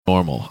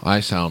normal.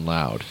 I sound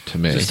loud to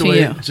me. It's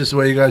just the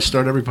way you guys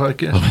start every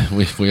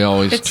podcast? we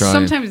always try.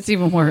 Sometimes it's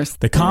even worse.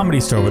 The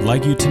Comedy Store would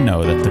like you to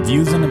know that the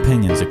views and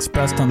opinions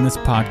expressed on this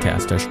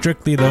podcast are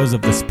strictly those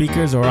of the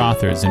speakers or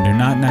authors and do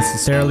not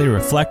necessarily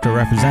reflect or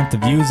represent the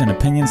views and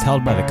opinions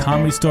held by the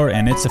Comedy Store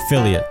and its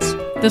affiliates.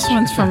 This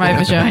one's for my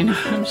vagina.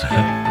 I'm just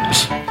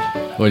kidding.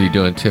 What are you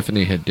doing,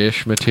 Tiffany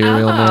Haddish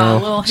material now?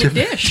 Well,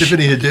 Haddish.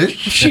 Tiffany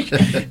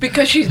Haddish?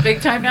 Because she's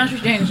big time now, she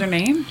changed her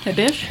name.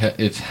 Haddish?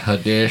 It's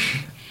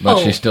Haddish, but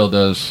she still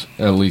does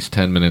at least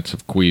 10 minutes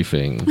of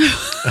queefing.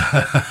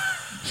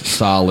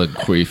 Solid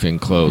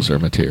queefing closer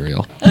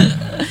material.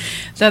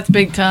 That's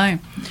big time.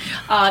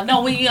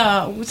 No, we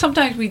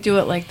sometimes we do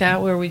it like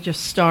that, where we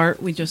just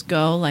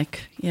go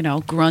like,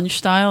 grunge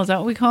style. Is that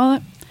what we call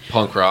it?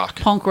 Punk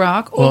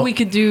rock. Or we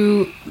could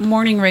do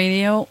morning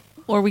radio,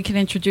 or we can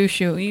introduce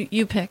you.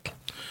 You pick.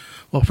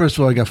 Well, first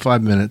of all, I got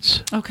 5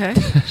 minutes. Okay.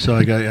 So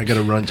I got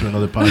to run to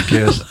another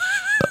podcast.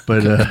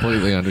 But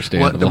completely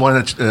understandable. The one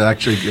that's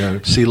actually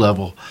sea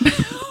level.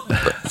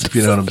 If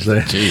you know what I'm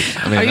saying.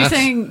 Jeez. I mean, are you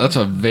saying that's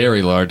a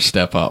very large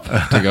step up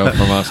to go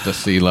from us to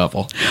sea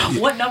level.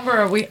 What number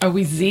are we? Are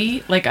we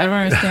Z? Like, I don't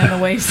understand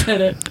the way you said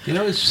it. You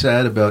know what's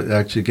sad about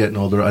actually getting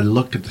older? I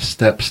look at the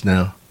steps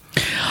now.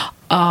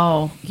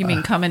 Oh, you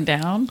mean coming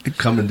down?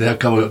 Going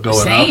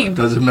Same. up.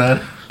 Doesn't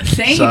matter.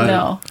 Same,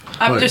 though.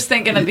 I'm just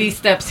thinking of these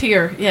steps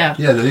here. Yeah.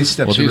 Yeah, these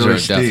steps are really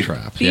steep. Death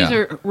trap. These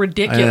are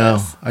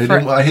ridiculous. I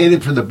know. I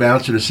hated for the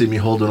bouncer to see me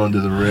holding onto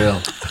the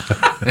rail.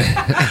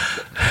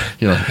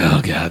 You're like,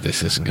 oh, God,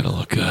 this isn't going to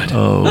look good.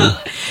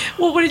 Oh.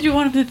 Well, what did you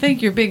want him to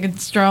think? You're big and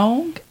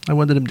strong? I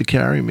wanted him to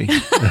carry me.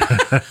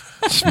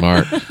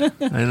 Smart. I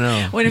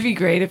know. Wouldn't it be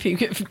great if he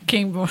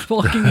came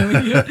walking in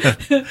with you?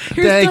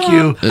 Thank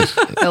you.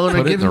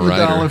 Eleanor, give him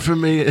 $1 for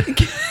me. Give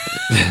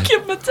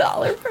him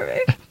 $1 for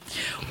me.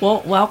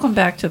 Well, welcome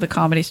back to the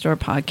Comedy Store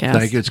podcast.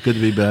 Thank you. It's good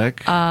to be back.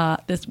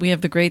 We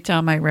have the great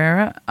Dom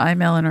Irerra.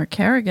 I'm Eleanor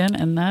Kerrigan,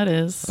 and that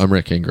is... I'm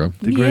Rick Ingram.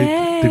 The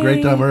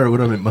great Dom Irerra. What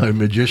am I, my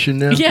magician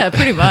now? Yeah,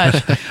 pretty much.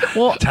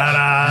 Well,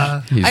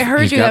 ta-da! I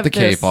heard he's you got have the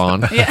cape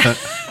on. Yeah.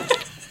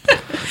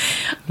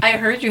 I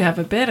heard you have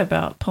a bit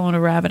about pulling a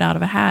rabbit out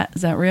of a hat.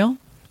 Is that real?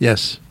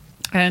 Yes.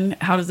 And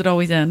how does it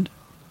always end?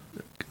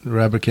 The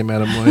rabbit came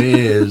out of my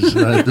ears. Is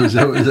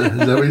that what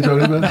you're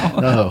talking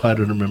about? No, I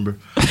don't remember.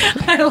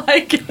 I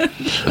like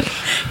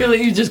it.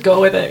 You just go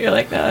with it. You're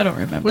like, no, I don't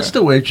remember. What's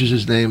the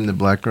waitress's name, the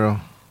black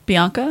girl?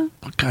 Bianca?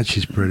 Oh, God,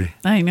 she's pretty.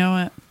 I know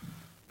it.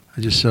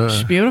 I just saw her.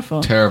 She's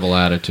beautiful. Terrible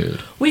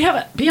attitude. We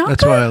have Bianca?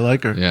 That's why I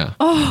like her. Yeah.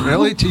 Oh.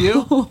 Really? To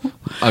you?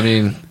 I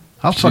mean,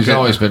 she's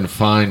always been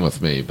fine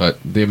with me, but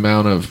the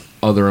amount of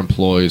other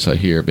employees I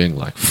hear being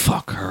like,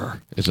 fuck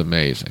her, is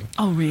amazing.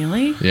 Oh,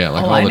 really? Yeah,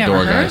 like all the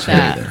door guys hate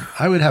her.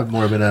 I would have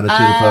more of an attitude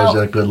if I was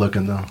that good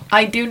looking, though.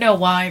 I do know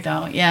why,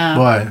 though. Yeah.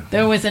 Why?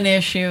 There was an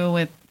issue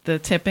with the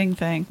tipping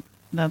thing.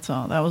 That's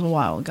all. That was a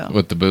while ago.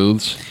 With the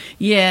booths?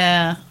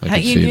 Yeah. I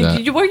can see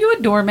that. Were you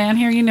a doorman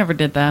here? You never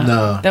did that.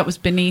 No. That was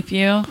beneath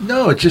you?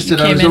 No, it's just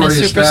that I was already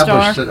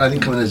established. I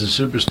didn't come in as a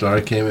superstar.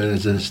 I came in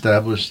as an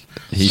established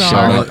He showed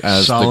up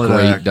as the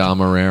great Dom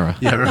Irerra.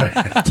 Yeah, right.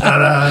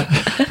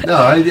 Ta-da! No,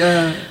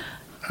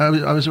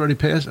 I was already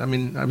past. I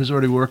mean, I was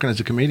already working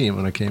as a comedian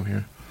when I came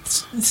here.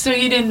 So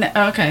you didn't...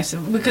 Okay, so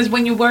because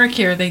when you work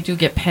here, they do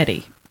get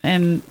petty.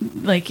 And,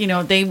 like,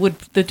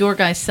 the door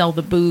guys sell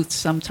the booths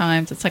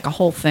sometimes. It's like a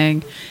whole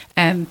thing.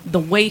 And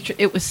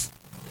it was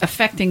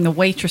affecting the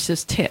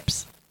waitress's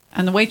tips.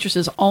 And the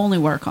waitresses only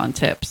work on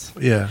tips.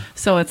 Yeah.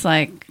 So it's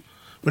like...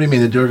 What do you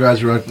mean? The door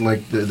guys were acting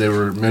like they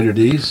were maitre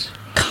d's'?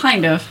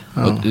 Kind of.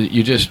 Oh. But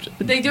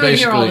they do it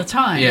here all the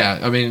time. Yeah,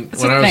 I mean,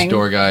 when I was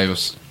door guy,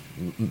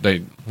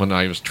 when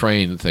I was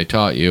trained, they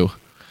taught you,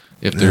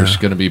 if there's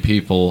going to be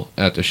people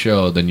at the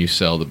show, then you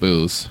sell the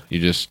booths. You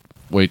just...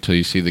 wait till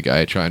you see the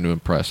guy trying to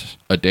impress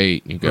a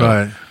date. You go,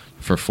 right.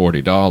 For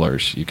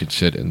 $40, you could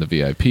sit in the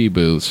VIP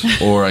booths,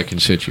 or I can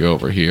sit you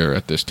over here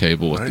at this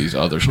table with these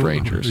other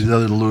strangers. These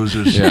other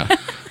losers. Yeah.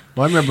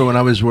 Well, I remember when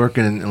I was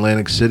working in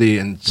Atlantic City,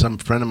 and some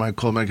friend of mine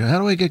called me. I go, "How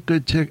do I get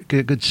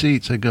good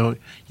seats?" I go,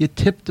 "You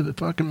tip the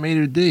fucking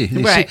maitre d'.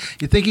 Right.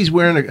 You think he's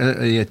wearing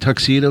a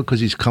tuxedo because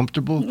he's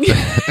comfortable?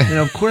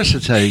 Of course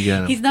that's how you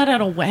get him. He's not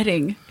at a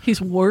wedding. He's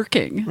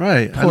working.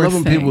 Right. Poor I love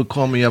when thing. people would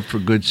call me up for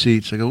good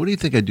seats. I go, "What do you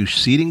think I do?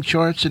 Seating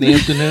charts in the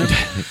afternoon?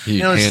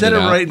 Instead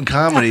of writing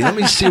comedy, let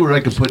me see where I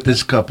can put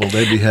this couple.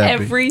 They'd be happy."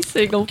 Every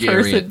single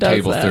Gary person at does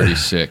table that.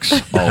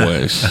 36,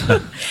 always.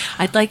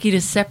 I'd like you to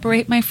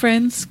separate my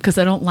friends because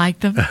I don't like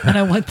them and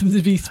I want them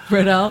to be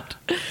spread out.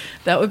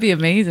 That would be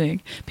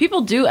amazing.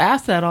 People do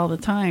ask that all the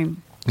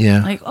time.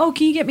 Yeah. Like, oh,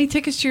 can you get me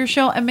tickets to your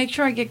show and make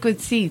sure I get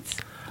good seats?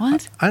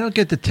 What? I don't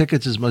get the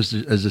tickets as much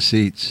as the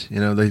seats.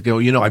 They go,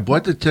 I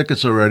bought the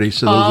tickets already,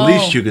 so the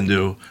least you can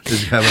do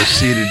is have us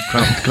seated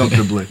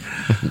comfortably.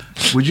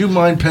 Would you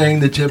mind paying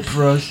the tip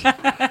for us?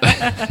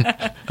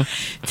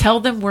 Tell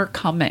them we're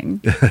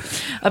coming.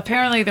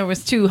 Apparently, there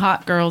was 2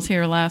 hot girls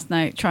here last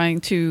night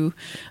trying to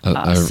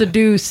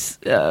seduce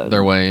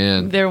their way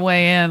in.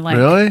 Like,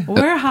 really?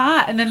 We're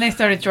hot. And then they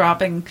started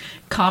dropping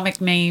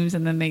comic names,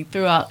 and then they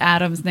threw out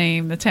Adam's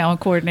name, the talent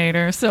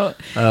coordinator. So,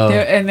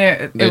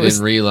 they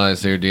didn't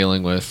realize they were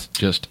dealing with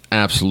just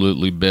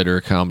absolutely bitter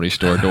Comedy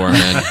Store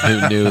doormen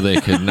who knew they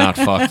could not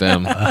fuck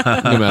them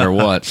no matter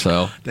what.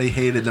 So they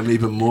hated them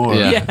even more.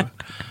 Yeah.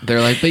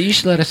 They're like, but you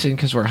should let us in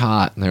because we're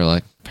hot. And they're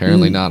like,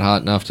 apparently not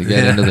hot enough to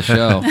get into the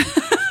show,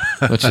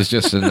 which is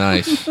just a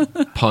nice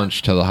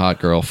punch to the hot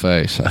girl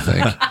face, I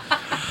think.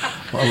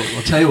 Well,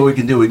 I'll tell you what we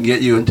can do. We can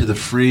get you into the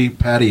free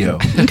patio.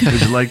 Would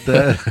you like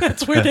that?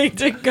 That's where they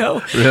did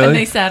go. Really? And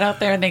they sat out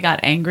there and they got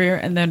angrier.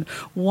 And then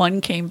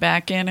one came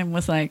back in and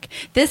was like,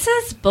 this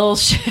is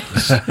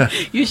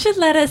bullshit. You should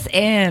let us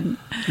in.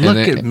 Look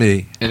at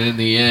me. And in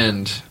the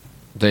end,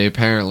 they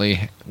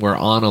apparently were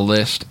on a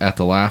list at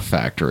the Laugh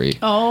Factory.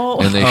 Oh.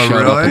 And they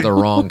showed up at the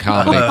wrong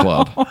comedy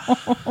club.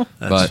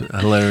 That's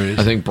hilarious.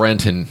 I think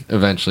Brenton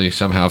eventually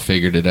somehow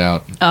figured it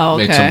out. Oh,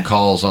 okay. Made some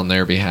calls on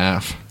their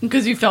behalf.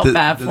 Because you felt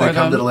bad for them. Did they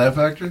come to the Laugh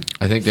Factory?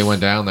 I think they went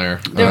down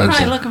there. They were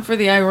probably looking for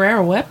the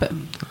Irerra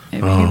weapon.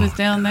 Maybe he was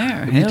down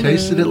there. Have you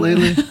tasted it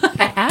lately?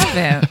 I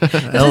haven't.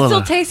 Does it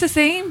still taste the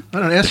same? I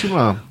don't know. Ask your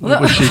mom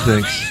what she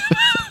thinks.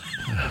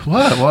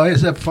 What? Why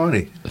is that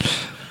funny?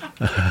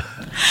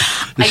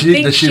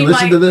 Does she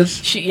listen to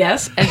this?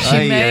 Yes, and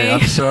she may.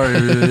 I'm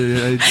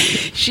sorry.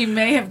 She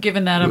may have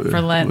given that up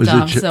for Lent,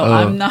 Tom, so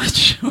I'm not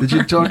sure. Did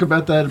you talk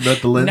about that, about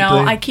the Lent thing? No,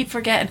 I keep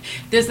forgetting.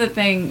 There's the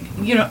thing,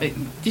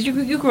 did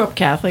you grew up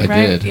Catholic, right?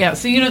 I did. Yeah,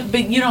 so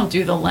but you don't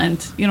do the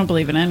Lent. You don't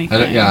believe in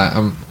anything.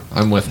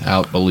 I'm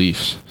without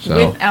beliefs.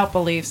 So. Without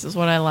beliefs is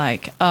what I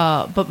like.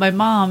 But my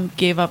mom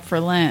gave up for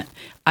Lent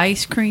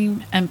ice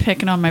cream and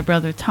picking on my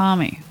brother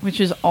Tommy,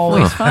 which is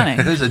always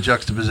funny. There's a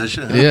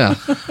juxtaposition. Huh? Yeah.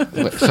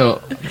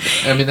 So,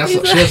 I mean,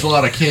 she has a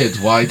lot of kids.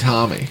 Why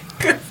Tommy?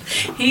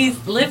 He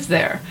lives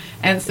there,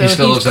 and so he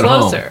still lives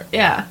closer. At home.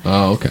 Yeah.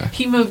 Oh, okay.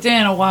 He moved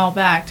in a while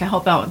back to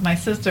help out with my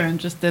sister,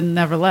 and just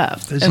never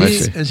left.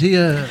 Is he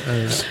a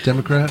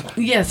Democrat?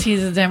 Yes,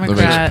 he's a Democrat.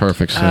 That makes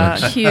perfect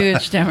sense.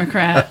 Huge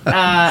Democrat.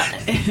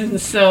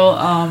 And so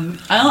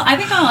I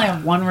think I only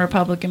have one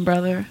Republican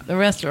brother. The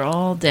rest are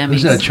all Demis.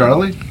 Is that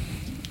Charlie?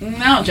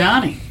 No,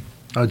 Johnny.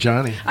 Oh,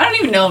 Johnny. I don't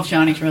even know if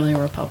Johnny's really a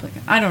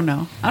Republican. I don't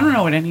know. I don't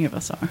know what any of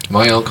us are.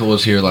 My uncle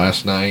was here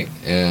last night,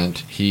 and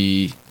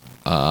he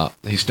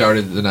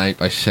started the night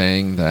by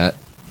saying that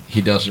he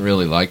doesn't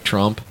really like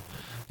Trump,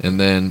 and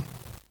then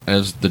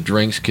as the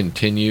drinks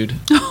continued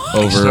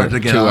over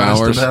 2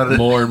 hours,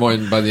 more and more,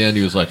 and by the end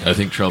he was like, I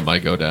think Trump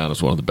might go down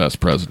as one of the best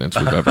presidents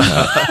we've ever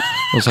had.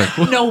 I was like,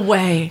 what? No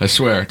way. I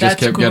swear, just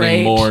kept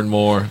getting more and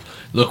more.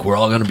 Look, we're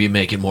all going to be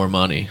making more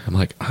money. I'm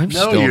like,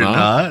 No, you're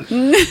not.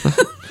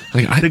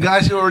 The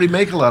guys who already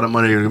make a lot of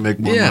money are going to make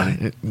more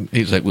money.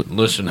 He's like,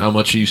 listen, how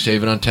much are you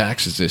saving on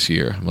taxes this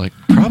year? I'm like,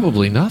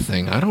 probably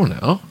nothing. I don't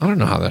know. I don't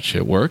know how that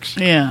shit works.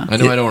 Yeah. I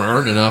know I don't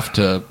earn enough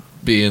to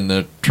be in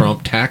the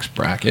Trump tax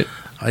bracket.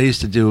 I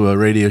used to do a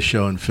radio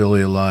show in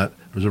Philly a lot.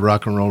 It was a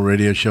rock and roll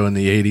radio show in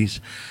the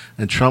 80s.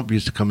 And Trump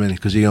used to come in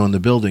because he owned the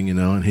building,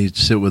 and he'd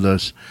sit with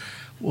us.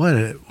 What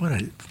a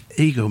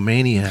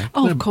egomaniac.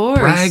 Oh, what of course.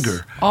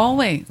 Bragger.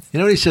 Always. You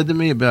know what he said to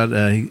me about,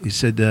 he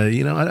said,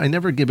 I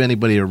never give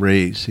anybody a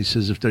raise. He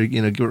says, if they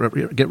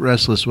get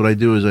restless, what I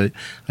do is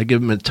I give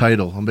them a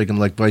title. I'll make them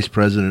like vice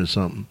president or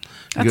something.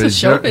 That's a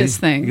showbiz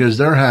thing. He goes,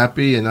 they're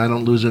happy and I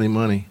don't lose any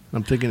money.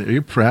 I'm thinking, are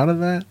you proud of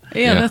that?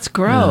 Yeah. That's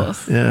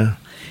gross. Yeah.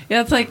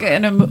 Yeah, it's like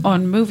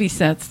on movie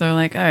sets, they're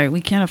like, all right, we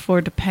can't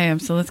afford to pay him,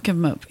 so let's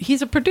give him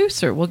he's a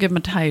producer. We'll give him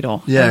a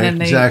title. Yeah, and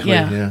then exactly.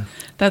 Yeah.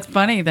 That's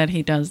funny that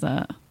he does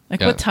that.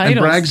 Like, what titles?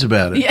 And brags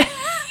about it. Yeah.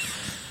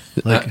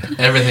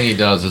 Everything he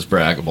does is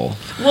braggable.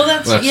 Well,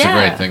 that's the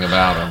great thing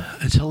about him.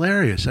 It's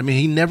hilarious. I mean,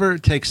 he never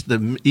takes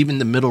even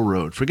the middle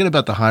road. Forget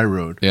about the high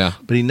road. Yeah.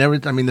 But he never,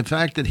 the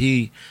fact that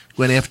he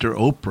went after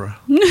Oprah,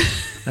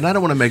 and I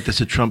don't want to make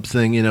this a Trump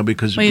thing,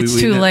 because it's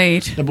too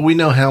late. No, but we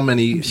know how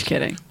many. I'm just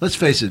kidding. Let's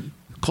face it.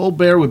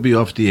 Colbert would be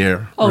off the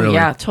air. Oh, really.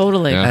 yeah,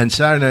 totally. Yeah. And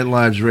Saturday Night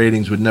Live's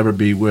ratings would never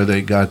be where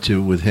they got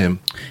to with him.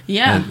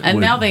 Yeah, and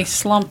now they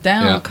slumped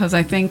down because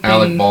I think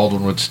Alec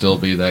Baldwin would still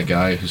be that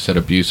guy who said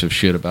abusive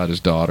shit about his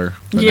daughter.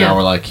 But now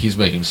we're like, he's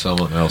making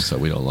someone else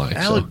that we don't like.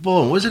 Alec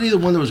Baldwin, wasn't he the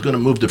one that was going to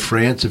move to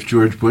France if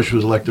George Bush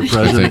was elected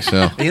president? I think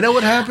so. And you know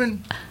what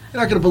happened?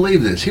 You're not going to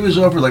believe this. He was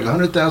offered like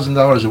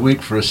 $100,000 a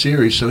week for a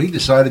series, so he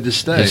decided to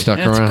stay. He stuck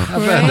around.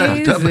 How about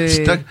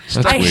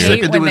that? I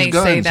hate when they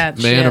say that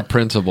shit. Man of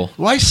principle.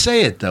 Why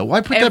say it, though? Why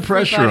put that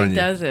pressure on you? Everybody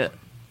does it.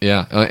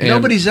 Yeah.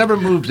 Nobody's ever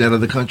moved out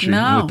of the country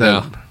with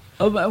that.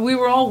 We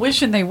were all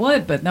wishing they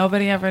would, but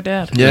nobody ever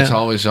did. Yeah. It's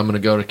always, I'm going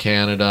to go to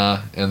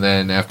Canada, and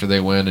then after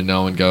they win and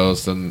no one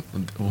goes, then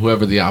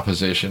whoever the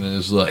opposition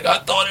is like, I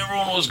thought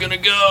everyone was going to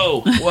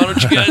go. Why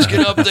don't you guys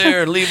get up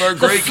there and leave our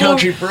great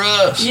country for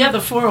us? Yeah,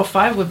 the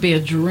 405 would be a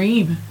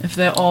dream if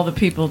all the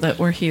people that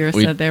were here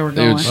said they were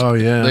going.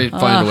 They'd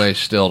find a way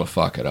still to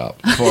fuck it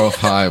up.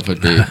 405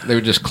 would be, they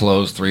would just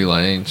close 3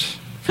 lanes.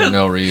 for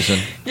no reason.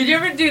 Did you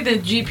ever do the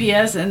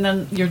GPS and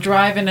then you're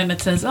driving and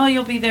it says, "Oh,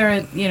 you'll be there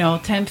at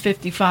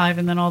 10:55,"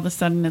 and then all of a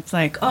sudden it's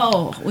like,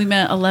 "Oh, we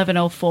meant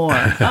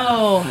 11:04."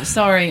 Oh,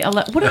 sorry.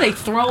 What are they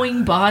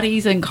throwing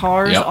bodies and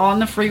cars on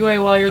the freeway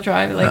while you're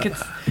driving? Like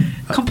it's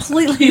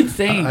completely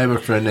insane. I have a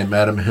friend named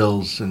Adam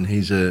Hills, and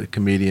he's a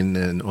comedian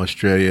in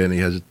Australia, and he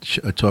has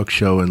a talk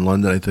show in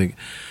London, I think.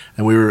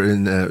 And we were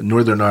in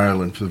Northern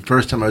Ireland for the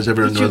first time I was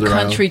ever in Northern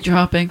Ireland. Country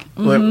dropping.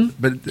 Mm-hmm. Well,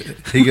 but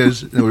he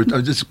goes,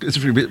 this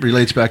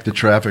relates back to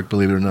traffic,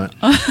 believe it or not.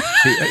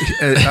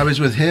 I was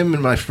with him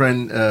and my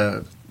friend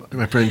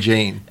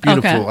Jane,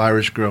 beautiful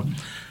Irish girl.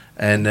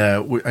 And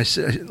I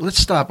said, let's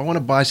stop. I want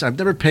to buy something. I've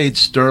never paid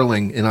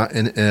sterling in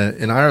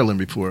Ireland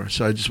before,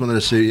 so I just wanted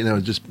to see,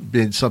 just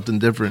being something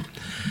different.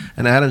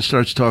 And Adam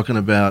starts talking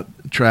about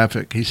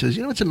traffic. He says,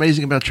 what's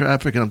amazing about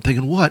traffic? And I'm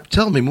thinking, what?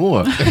 Tell me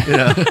more. He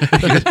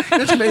goes,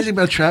 what's amazing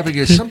about traffic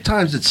is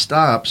sometimes it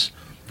stops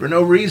for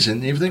no reason.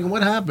 And you're thinking,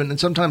 what happened? And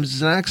sometimes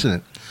it's an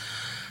accident.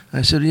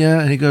 I said,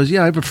 yeah. And he goes,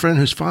 yeah, I have a friend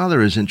whose father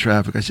is in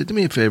traffic. I said, do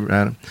me a favor,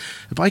 Adam.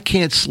 If I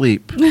can't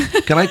sleep,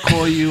 can I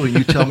call you and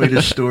you tell me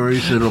this story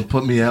so it'll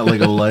put me out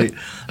like a light?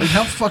 Like,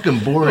 how fucking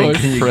boring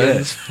can you get? My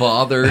friend's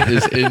father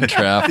is in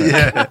traffic.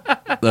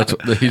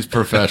 Yeah. He's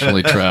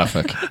professionally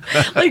traffic.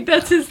 Like,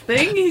 that's his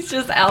thing? He's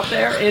just out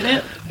there in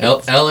it?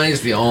 LA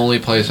is the only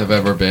place I've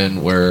ever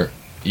been where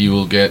you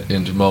will get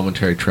into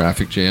momentary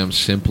traffic jams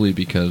simply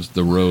because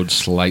the road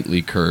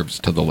slightly curves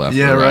to the left.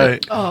 Yeah, or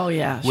right. Oh,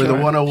 yeah. With the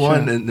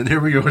 101, and here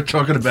we are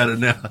talking about it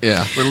now.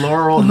 Yeah. With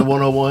Laurel and the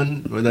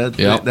 101,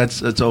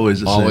 that's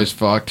always the same. Always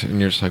fucked, and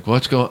you're just like,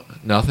 what's going?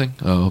 Nothing?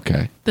 Oh,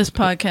 okay. This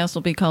podcast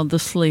will be called The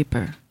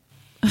Sleeper.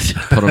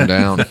 Put them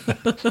down.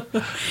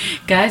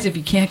 Guys, if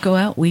you can't go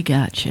out, we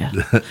got you.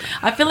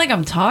 I feel like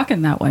I'm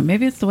talking that way.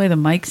 Maybe it's the way the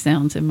mic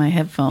sounds in my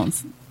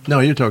headphones. No,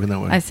 you're talking that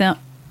way.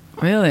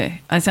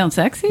 Really? I sound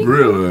sexy?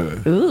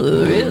 Really?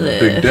 Ooh, really?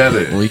 Big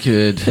Daddy. We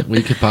could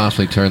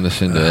possibly turn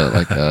this into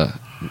like I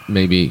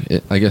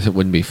guess it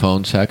wouldn't be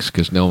phone sex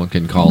because no one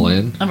can call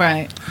in.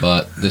 Right.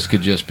 But this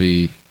could just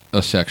be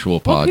a sexual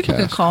well, podcast. People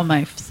could call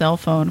my cell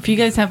phone. If you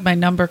guys have my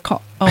number,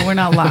 call. Oh, we're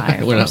not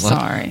live. We're not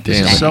sorry. Live.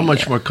 Damn. It's so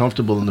much more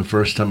comfortable than the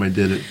first time I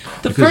did it.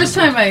 The first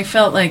time I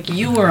felt like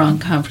you were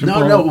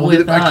uncomfortable. No,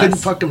 I couldn't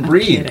fucking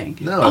breathe. Kidding.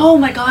 No. Oh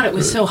my God, it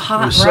was so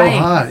hot. It was so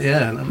hot,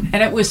 yeah. And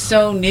it was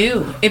so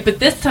new. But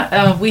this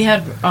time we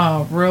had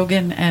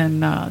Rogan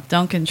and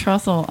Duncan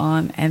Trussell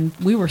on, and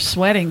we were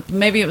sweating.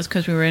 Maybe it was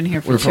because we were in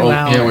here for 2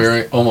 hours. Yeah, we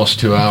were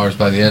almost 2 hours.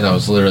 By the end, I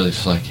was literally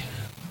just like,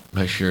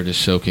 my shirt is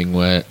soaking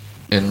wet.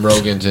 And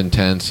Rogan's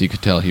intense. You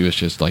could tell he was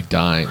just like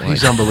dying.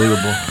 He's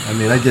unbelievable. I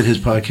mean, I did his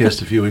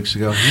podcast a few weeks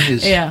ago.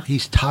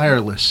 He's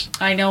tireless.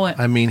 I know it.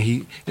 I mean,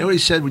 you know what he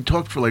said? We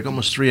talked for like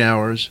almost 3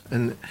 hours,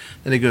 and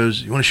then he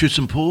goes, "You want to shoot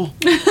some pool?"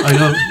 I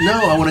go,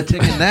 "No, I want to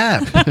take a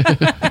nap."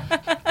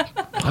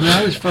 I mean,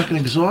 I was fucking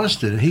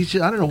exhausted.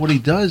 I don't know what he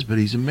does, but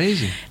he's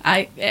amazing.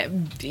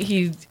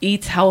 He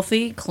eats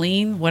healthy,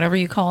 clean, whatever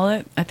you call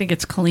it. I think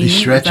it's clean. He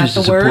stretches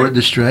to support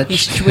the stretch. He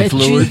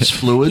stretches.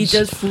 Fluids. He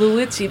does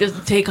fluids. He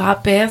doesn't take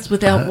hot baths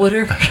without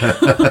water.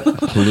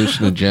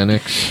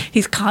 Hallucinogenics.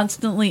 He's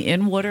constantly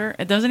in water.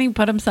 Doesn't he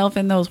put himself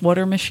in those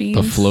water machines?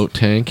 The float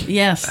tank.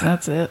 Yes,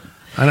 that's it.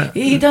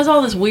 He does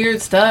all this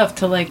weird stuff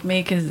to like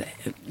make his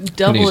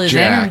double his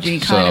jacked,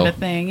 energy kind of a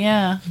thing.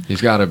 Yeah.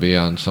 He's got to be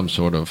on some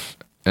sort of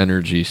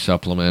energy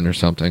supplement or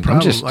something. I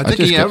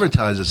think he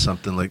advertises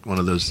something like one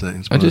of those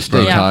things. I just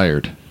stay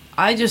tired.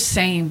 I just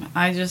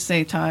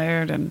stay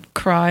tired and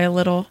cry a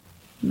little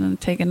and then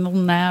take a little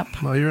nap.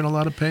 Well, you're in a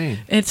lot of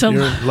pain. You're in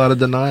a lot of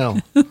denial.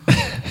 I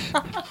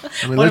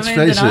mean, let's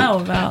face it.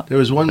 About? There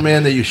was one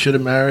man that you should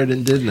have married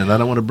and didn't, and I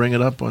don't want to bring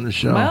it up on the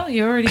show. Well,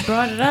 you already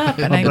brought it up,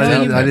 and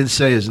I didn't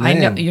say his name. I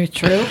know you're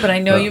true, but I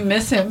know you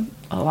miss him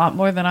a lot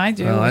more than I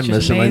do. Well, I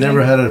miss him. I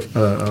never had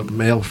a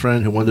male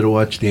friend who wanted to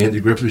watch the Andy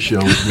Griffith Show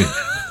with me.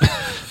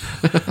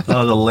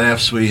 Oh, the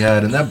laughs we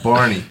had, and that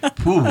Barney.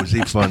 Ooh, was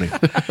he funny?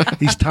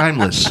 He's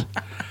timeless.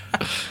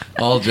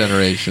 All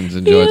generations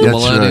enjoy the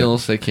millennials.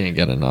 Right. They can't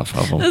get enough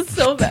of them. That's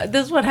so bad.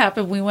 This is what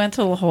happened. We went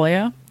to La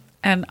Jolla,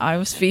 and I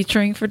was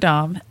featuring for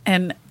Dom,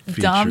 and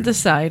Dom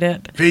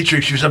decided.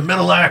 Featuring, she was a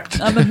middle act.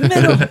 I'm a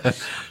middle.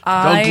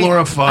 Don't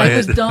glorify it. I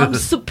was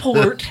Dom's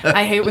support.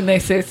 I hate when they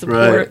say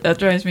support. Right. That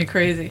drives me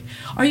crazy.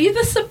 Are you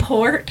the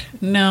support?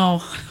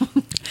 No.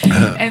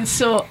 And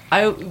so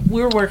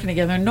we're working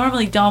together.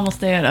 Normally, Dom will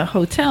stay at a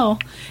hotel,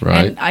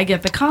 and I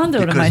get the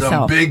condo to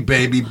myself. I'm big,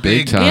 baby,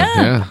 big time.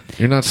 Yeah.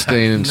 You're not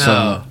staying in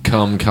some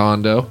cum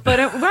condo. But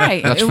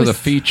that's for the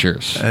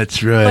features.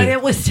 That's right. But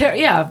it was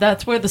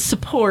that's where the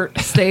support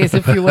stays,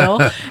 if you will.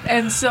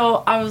 And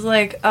so I was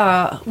like,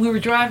 we were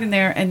driving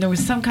there, and there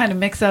was some kind of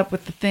mix-up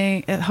with the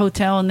thing at the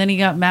hotel, and then he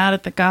got mad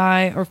at the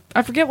guy, or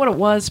I forget what it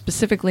was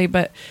specifically,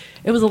 but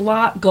it was a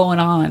lot going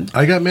on.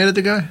 I got mad at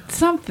the guy?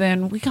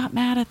 Something. We got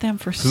mad at them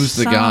for Who's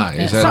the guy?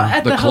 Is that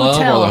at the club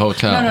hotel. Or the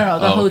hotel? No,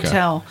 the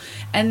hotel. Okay.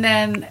 And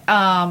then,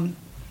 I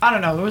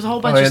don't know, there was a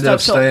whole bunch of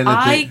stuff. So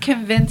I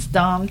convinced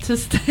Dom to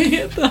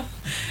stay at the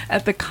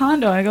at the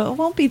condo. I go, it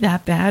won't be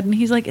that bad. And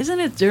he's like, isn't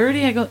it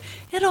dirty? I go,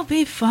 it'll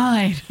be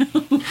fine.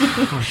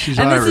 Oh, she's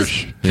And this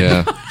Irish.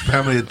 Yeah.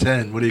 Family of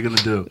 10. What are you going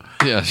to do?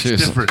 Yeah, It's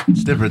different.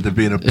 It's different than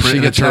being a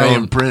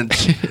Italian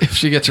prince. If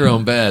she gets her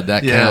own bed,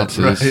 that counts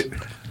as right.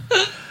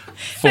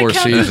 4 That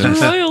counts as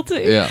seasons.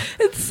 royalty. Yeah.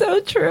 It's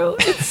so true.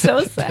 It's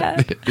so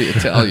sad. The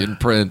Italian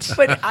prince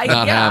But I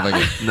not having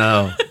it.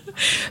 No.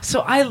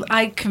 So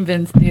I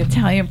convinced the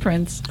Italian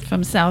prince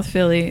from South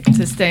Philly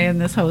to stay in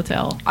this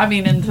hotel. I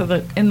mean, in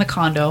the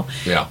condo.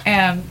 Yeah.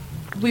 And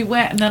we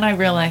went, and then I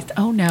realized,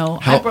 oh no,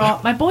 I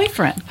brought my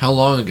boyfriend. How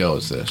long ago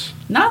is this?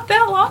 Not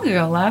that long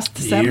ago, last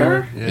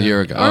December. Yeah. A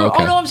year ago. Or, Oh,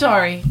 okay. oh no, I'm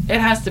sorry. It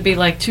has to be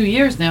like 2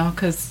 years now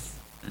because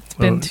it's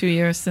been 2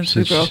 years since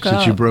we broke up.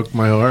 Since you broke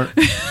my heart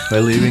by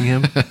leaving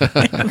him.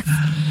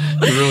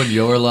 You ruined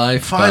your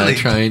life Finally, by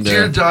trying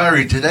dear to.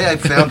 diary, today I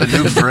found a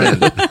new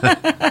friend.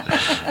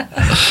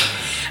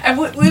 And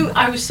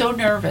I was so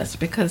nervous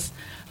because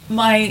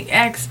my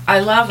ex, I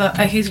love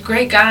him. He's a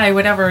great guy,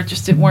 whatever, it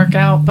just didn't work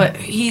out. But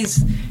he's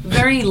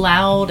very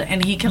loud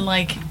and he can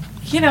I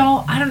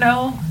don't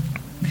know.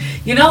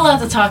 You're not allowed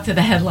to talk to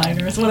the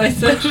headliner, is what I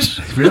said.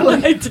 Really?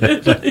 I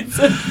did. I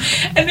said.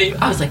 And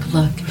I was like,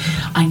 look,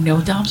 I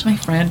know Dom's my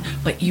friend,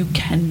 but you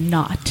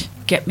cannot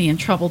get me in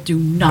trouble. Do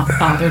not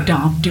bother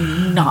Dom. Do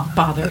not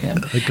bother him.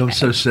 Like I'm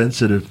so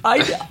sensitive.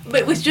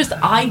 It was just,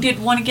 I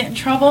didn't want to get in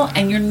trouble,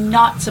 and you're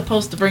not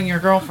supposed to bring your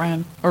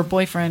girlfriend or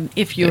boyfriend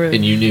if you're...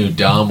 And you knew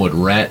Dom would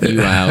rat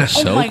you out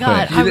so quick. Oh my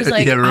God. I was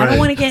like, Yeah, I right. don't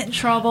want to get in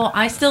trouble.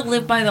 I still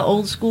live by the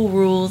old school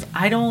rules.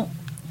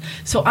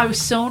 So I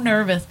was so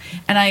nervous,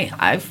 and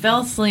I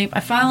fell asleep.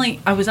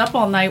 I was up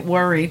all night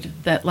worried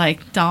that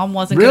Dom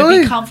wasn't going to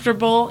Really? be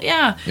comfortable.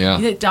 Yeah.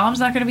 Yeah. Dom's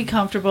not going to be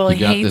comfortable. You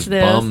He got hates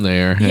this bum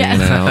there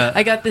hanging out.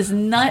 I got this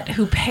nut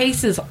who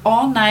paces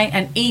all night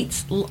and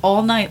eats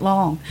all night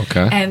long.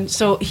 Okay. And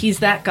so he's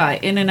that guy,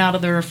 in and out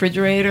of the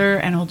refrigerator,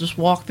 and he'll just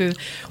walk through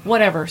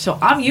whatever. So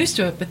I'm used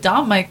to it, but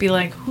Dom might be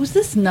like, who's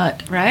this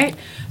nut, right?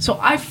 So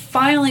I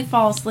finally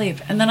fall asleep,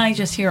 and then I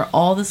just hear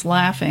all this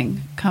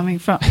laughing coming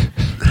from...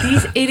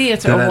 These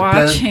idiots are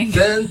watching.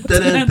 Just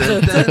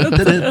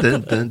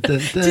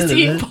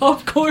eating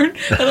popcorn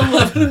at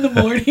 11 in the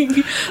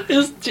morning,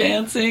 just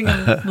dancing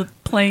and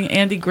playing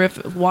Andy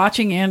Griffith,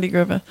 watching Andy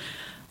Griffith.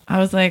 I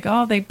was like,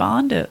 oh, they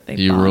bonded.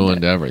 You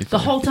ruined everything. The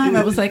whole time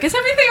I was like, is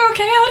everything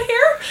okay out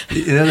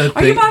here?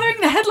 Are you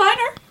bothering the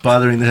headliner?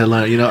 Bothering the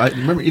headliner. I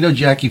remember,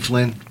 Jackie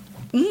Flynn?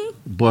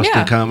 Boston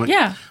Yeah, comic?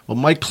 yeah. Well,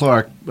 Mike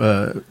Clark,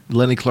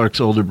 Lenny Clark's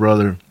older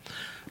brother,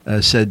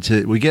 said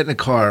we get in a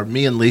car.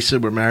 Me and Lisa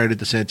were married at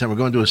the same time. We're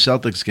going to a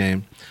Celtics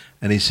game.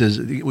 And he says,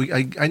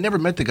 I never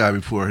met the guy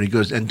before. And he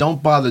goes, and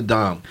don't bother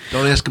Dom.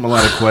 Don't ask him a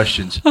lot of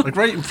questions. Like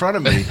right in front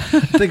of me.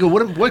 Thinking,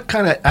 what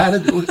kind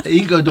of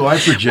ego do I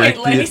project?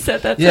 Wait, Lenny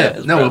said that Yeah,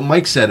 too. no,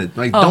 Mike said it.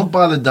 Like, don't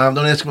bother Dom.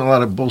 Don't ask him a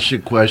lot of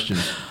bullshit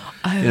questions.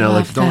 I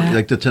love that.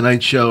 Like the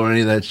Tonight Show or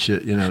any of that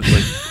shit.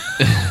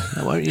 It's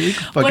like, well, you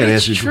can fucking But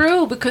it's answer.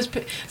 true, because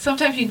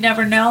sometimes you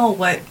never know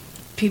what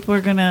people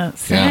are going to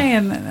say. Yeah.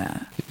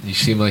 And You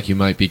seem like you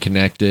might be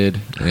connected,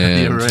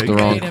 and You're right. the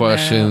wrong Wait a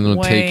question minute.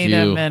 will take Wait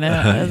a you.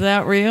 minute. Is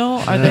that real?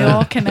 Are they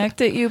all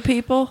connected, you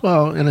people?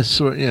 Well, in a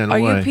sort, yeah, in a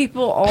Are way. you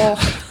people all...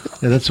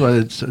 Yeah, that's why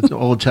it's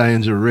all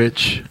Italians are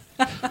rich.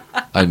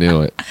 I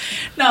knew it.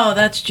 No,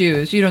 that's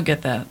Jews. You don't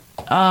get that.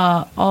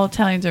 All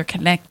Italians are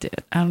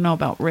connected. I don't know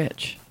about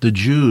rich. The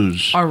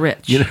Jews Are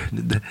rich. You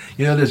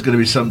know, there's going to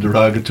be some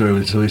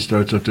derogatory, so he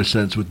starts off their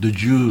sentence with the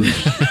Jews.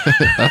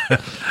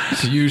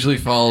 It's usually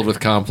followed with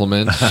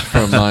compliments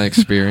from my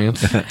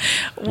experience.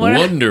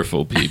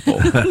 Wonderful people.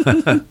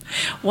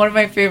 One of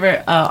my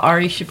favorite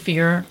Ari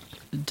Shafir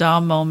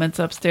Dom moments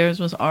upstairs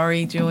was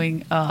Ari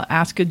doing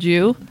Ask a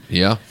Jew.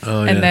 Yeah.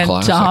 Oh, And then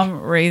Classic.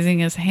 Dom raising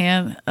his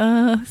hand.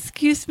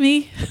 Excuse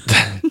me.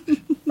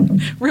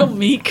 Real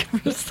meek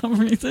for some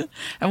reason.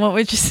 And what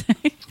would you say?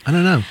 I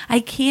don't know. I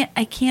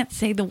can't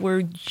say the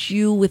word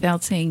Jew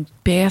without saying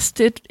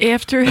bastard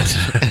after it.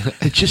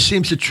 It just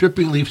seems to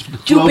trippingly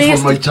Jew flow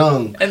from my bastard.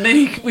 tongue. And then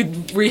he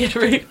would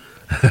reiterate.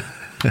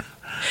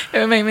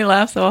 It made me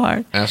laugh so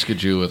hard. Ask a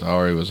Jew with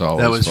Ari was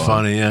always That was fun.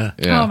 funny, yeah.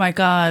 Yeah. Oh my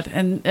God!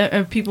 And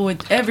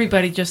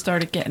everybody just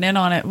started getting in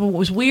on it. What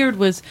was weird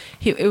was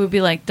it would be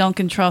like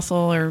Duncan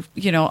Trussell or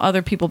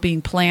other people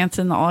being plants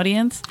in the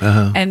audience,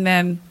 and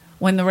then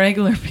when the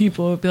regular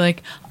people would be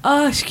like,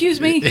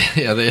 "Excuse me,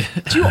 Yeah,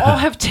 do you all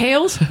have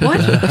tails? What?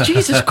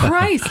 Jesus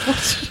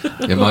Christ!"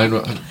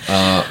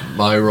 yeah,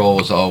 my role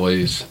was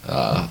always,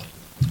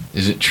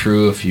 is it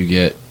true if you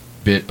get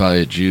bit by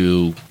a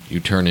Jew, you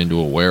turn into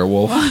a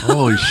werewolf?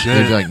 Holy They'd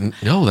shit. be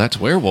like, no, that's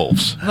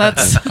werewolves.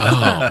 That's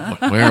Oh,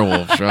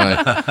 werewolves,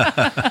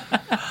 right.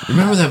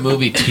 Remember that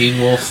movie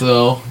Teen Wolf,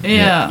 though?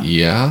 Yeah.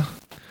 Yeah?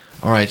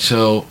 All right,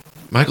 so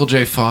Michael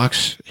J.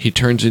 Fox, he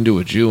turns into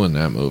a Jew in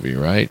that movie,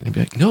 right? And he'd be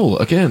like, no,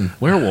 again,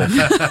 werewolf.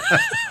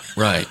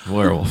 Right,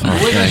 werewolf. All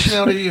right, What thanks.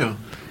 nationality are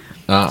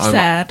you?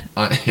 sad.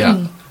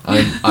 I'm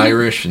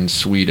Irish and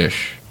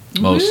Swedish,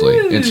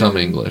 mostly. And some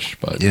English,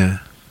 but Yeah.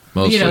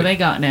 mostly. They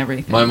got in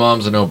everything. My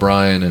mom's an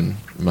O'Brien, and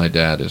my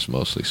dad is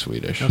mostly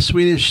Swedish. Now,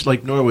 Swedish,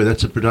 like Norway,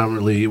 that's a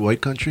predominantly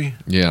white country?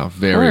 Yeah,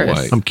 very course.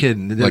 white. I'm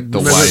kidding. Like the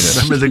remember, whitest.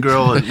 Remember the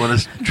girl, one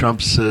of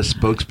Trump's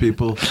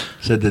spokespeople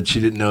said that she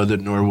didn't know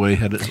that Norway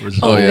was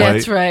Oh, all yeah. white?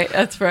 that's right.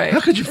 That's right. How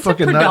could you Is it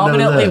fucking not know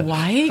predominantly that?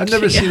 white? I've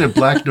never seen a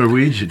black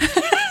Norwegian.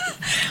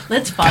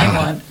 Let's find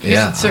one. You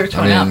Yeah, should search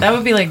I one out. mean- That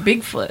would be like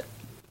Bigfoot.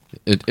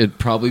 It'd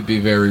probably be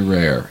very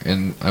rare,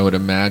 and I would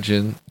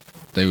imagine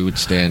they would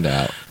stand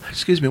out.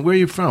 Excuse me, where are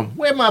you from?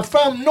 Where am I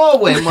from?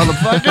 Norway,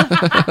 motherfucker.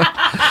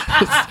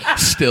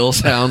 Still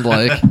sound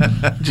like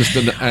just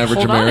an average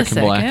Hold on a American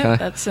second. black guy.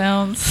 That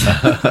sounds.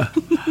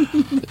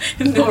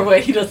 In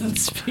Norway, he doesn't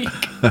speak.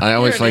 I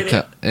always You're an like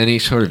to any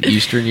sort of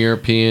Eastern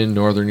European,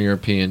 Northern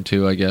European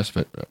too, I guess,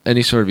 but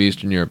any sort of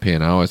Eastern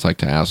European, I always like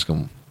to ask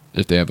them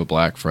if they have a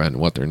black friend,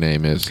 what their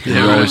name is. You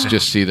always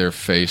just see their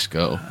face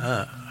go.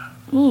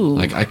 Ooh.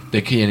 Like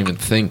they can't even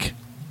think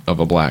of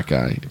a black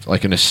guy,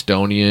 like an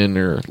Estonian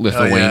or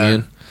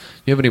Lithuanian.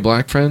 You have any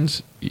black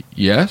friends?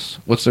 Yes.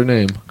 What's their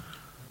name?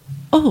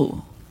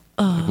 Oh.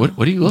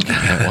 What are you looking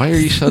at? Why are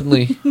you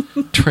suddenly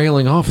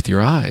trailing off with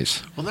your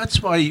eyes? Well,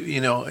 that's why,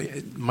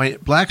 my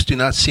blacks do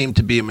not seem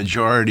to be a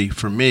majority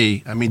for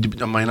me. I mean,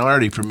 a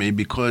minority for me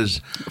because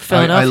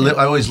I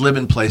always live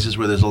in places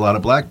where there's a lot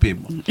of black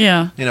people.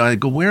 Yeah. I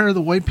go, where are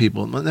the white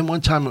people? And then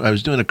one time I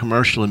was doing a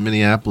commercial in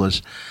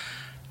Minneapolis,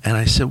 and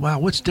I said, wow,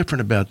 what's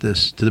different about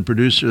this? To the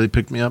producer, they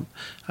picked me up.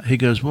 He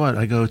goes, what?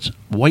 I go, it's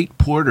white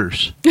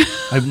porters.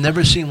 I've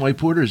never seen white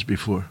porters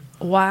before.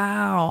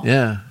 Wow.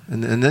 Yeah,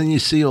 and then you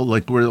see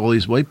where all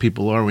these white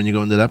people are when you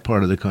go into that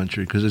part of the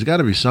country, because there's got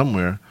to be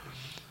somewhere.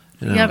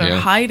 Yeah, they're Yeah.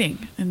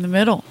 hiding in the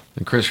middle.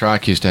 And Chris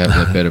Rock used to have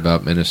that bit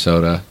about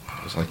Minnesota.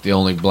 It's like the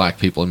only black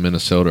people in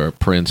Minnesota are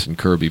Prince and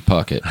Kirby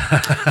Puckett.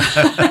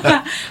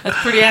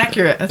 That's pretty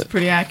accurate. That's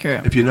pretty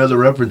accurate. If you know the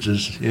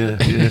references, yeah.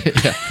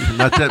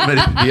 Not that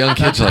many. The young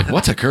kids are like,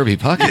 what's a Kirby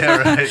Puckett? Yeah,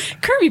 right.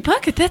 Kirby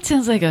Puckett, that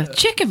sounds like a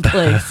chicken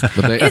place.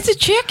 But they- It's a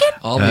chicken?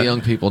 All the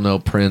young people know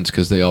Prince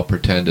because they all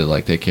pretended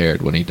like they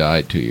cared when he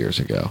died 2 years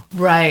ago.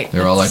 Right.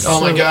 They're all like,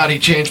 oh my So- God, he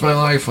changed my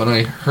life when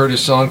I heard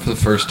his song for the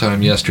first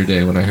time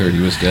yesterday when I heard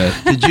he was dead.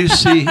 Did you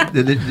see?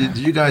 Did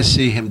you guys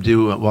see him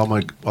do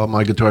 "While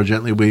My Guitar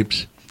Gently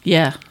Weeps"?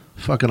 Yeah.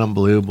 Fucking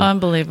unbelievable.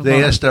 Unbelievable.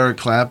 They asked Eric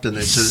Clapton.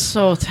 They said,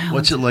 So talented.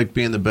 "What's it like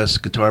being the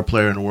best guitar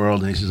player in the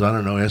world?" And he says, "I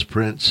don't know. Ask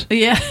Prince."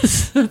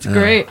 Yes. That's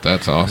great.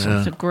 That's awesome.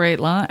 It's a great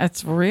line.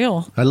 It's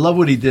real. I love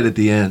what he did at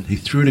the end. He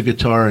threw the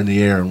guitar in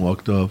the air and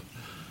walked off.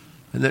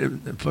 And they're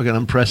fucking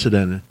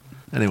unprecedented.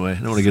 Anyway, I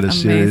don't want to get a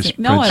serious. Amazing.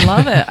 No, Prince. I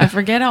love it. I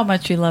forget how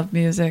much you love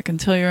music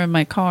until you're in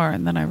my car,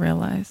 and then I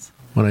realize.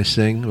 When I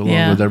sing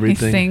along with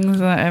everything. He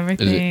sings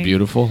everything. Is it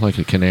beautiful, like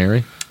a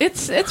canary?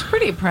 It's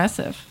pretty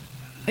impressive.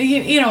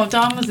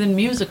 Don was in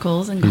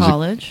musicals in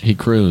college. He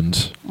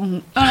croons.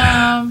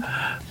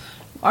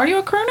 Are you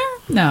a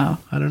crooner? No,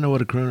 I don't know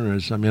what a crooner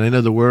is. I mean, I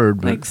know the word,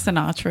 but like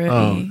Sinatra.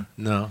 oh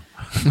no.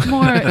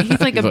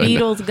 He's like a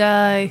Beatles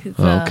guy. He's,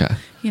 Okay.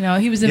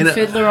 He was in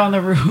Fiddler on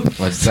the Roof.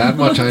 Like that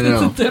much I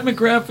know. It's a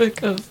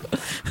demographic of.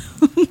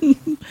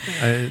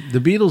 The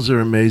Beatles are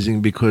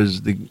amazing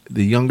because the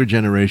younger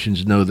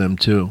generations know them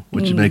too,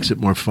 which makes it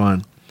more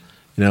fun.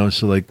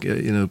 So like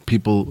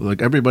people,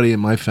 like everybody in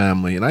my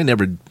family, and I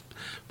never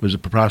was a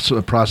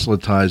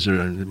proselytizer.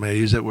 And may I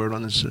use that word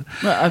on this?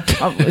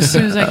 As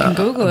soon as I can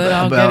Google it,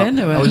 I'll get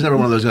into it. I was never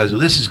one of those guys.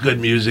 This is good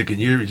music, and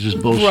you're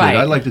just bullshit. Right.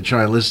 I like to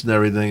try and listen to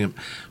everything,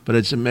 but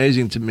it's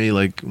amazing to me.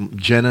 Like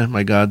Jenna,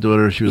 my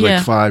goddaughter, she was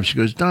like 5. She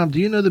goes, "Dom, do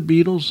you know the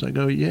Beatles?" I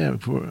go, "Yeah."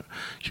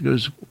 She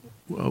goes,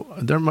 well,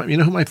 "You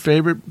know who my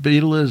favorite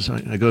Beatle is?"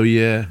 I go,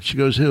 "Yeah." She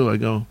goes, "Who?" I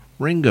go,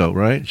 "Ringo."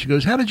 Right? She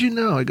goes, "How did you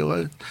know?" I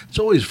go, "It's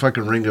always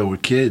fucking Ringo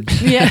with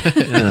kids." Yeah.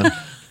 Yeah.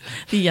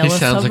 The Yellow He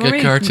sounds Submarine.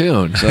 like a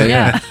cartoon. So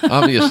yeah,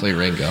 obviously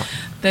Ringo.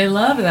 They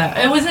love that.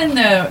 It was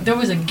there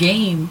was a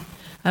game,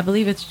 I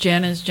believe it's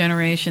Jenna's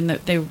Generation,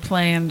 that they were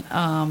playing.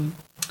 I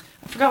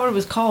forgot what it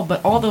was called,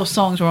 but all those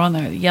songs were on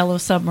there. The Yellow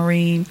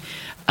Submarine.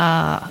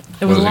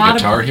 There was a lot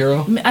Guitar of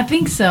Hero? I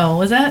think so.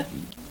 Was that?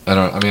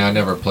 I mean, I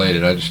never played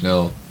it. I just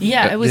know.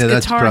 Yeah, it was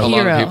that's Guitar probably-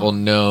 Hero. A lot of people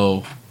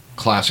know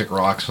classic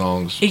rock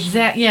songs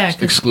Exactly. Yeah.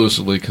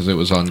 exclusively because it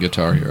was on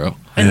Guitar Hero.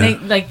 And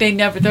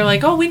they're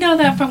like, oh, we know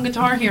that from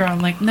Guitar Hero.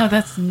 I'm like, no,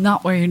 that's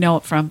not where you know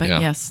it from. But Yeah.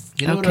 yes.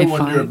 You know okay,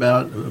 what I wonder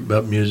fine.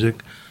 about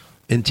music?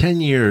 In 10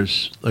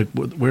 years, like,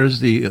 where's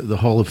the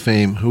Hall of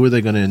Fame? Who are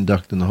they going to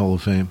induct in the Hall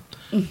of Fame?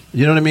 You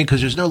know what I mean?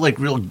 Because there's no like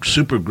real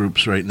super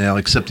groups right now,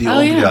 except the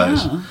old guys.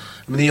 Oh.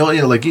 I mean, the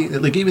old, like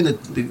even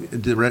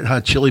the Red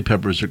Hot Chili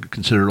Peppers are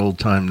considered old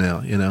time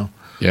now.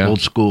 Yeah.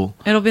 Old school.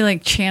 It'll be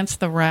like Chance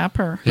the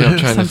Rapper. Yeah, I'm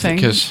trying something.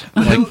 to think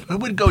because Who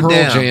would go Pearl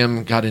down?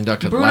 Jam got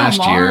inducted Bruno last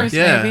Mars.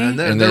 year. Yeah, maybe. and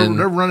And then-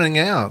 they're running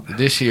out.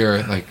 This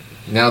year, like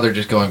now they're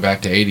just going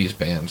back to 80s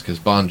bands because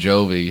Bon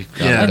Jovi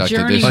got Yeah. inducted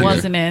Journey this year.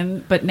 wasn't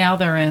in, but now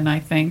they're in, I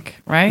think,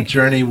 right?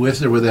 Journey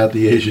with or without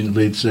the Asian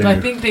lead singer? I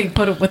think they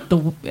put it with the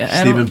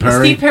Stephen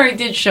Perry? Steve Perry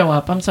did show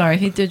up. I'm sorry,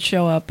 he did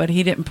show up, but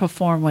he didn't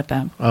perform with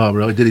them. Oh,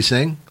 really? Did he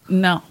sing?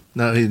 No.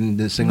 No, he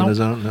didn't sing on Nope. his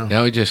own. No.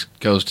 Now he just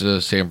goes to the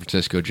San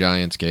Francisco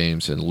Giants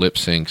games and lip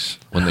syncs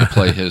when they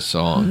play his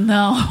song.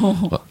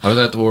 No. I was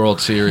at the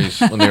World Series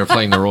when they were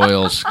playing the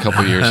Royals a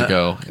couple years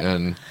ago,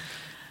 and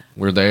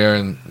we're there,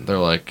 and they're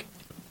like,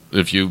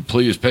 if you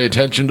please pay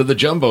attention to the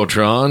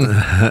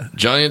Jumbotron,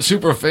 giant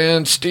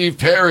superfan Steve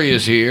Perry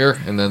is here.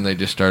 And then they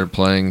just started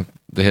playing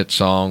the hit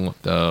song.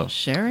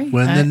 Sherry?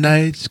 When the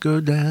nights go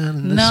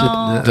down.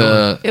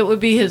 And it would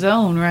be his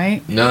own,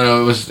 right?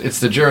 No, it's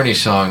the Journey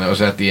song that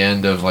was at the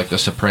end of like The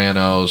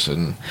Sopranos.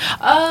 And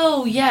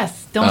oh,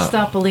 yes. Don't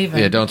Stop Believing.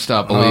 Yeah, Don't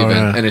Stop Believing.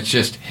 Yeah. And it's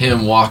just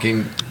him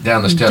walking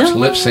down the steps,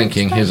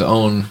 lip-syncing his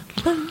own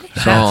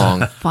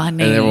song.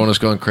 Funny. And everyone was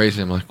going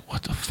crazy. I'm like,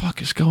 what the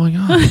fuck is going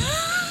on?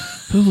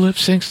 Who lip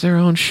syncs their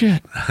own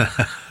shit?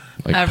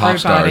 Like pop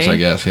stars, I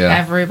guess. Yeah.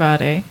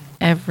 Everybody.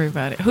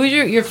 Who's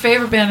your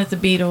favorite band? Is the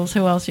Beatles.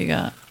 Who else you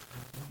got?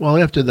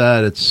 Well, after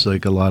that, it's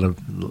like a lot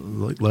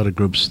of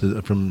groups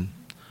from.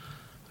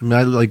 I mean,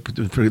 I like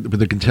for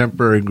the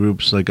contemporary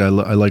groups. Like I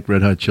like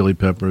Red Hot Chili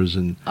Peppers,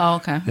 and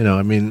okay. You know,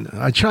 I mean,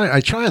 I try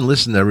and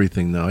listen to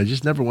everything though. I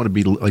just never want to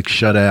be like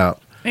shut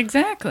out.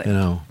 Exactly. You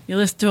know. You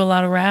listen to a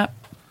lot of rap.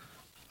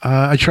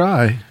 I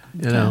try.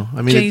 You know,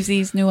 I mean,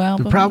 Jay-Z's new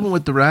album. The problem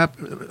with the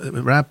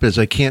rap is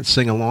I can't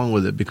sing along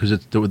with it because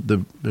it's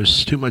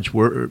there's too much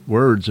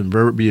words and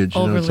verbiage.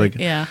 You know, it's like,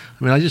 yeah.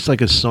 I mean, I just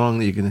like a song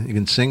that you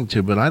can sing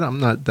to, but I'm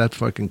not that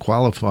fucking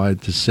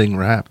qualified to sing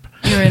rap.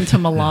 You're into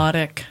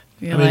melodic.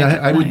 I mean,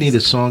 I would need a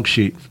song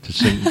sheet to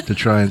sing to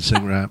try and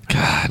sing rap.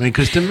 God. I mean,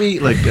 because to me,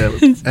 like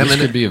this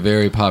could be a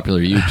very popular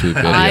YouTube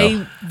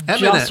video. I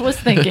just was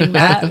thinking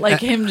that,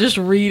 like him just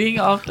reading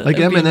off. Like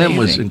Eminem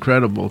was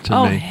incredible to me.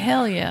 Oh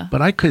hell yeah!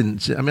 But I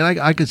couldn't. I mean,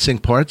 I could sing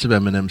parts of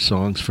Eminem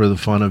songs for the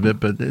fun of it,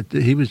 but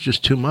he was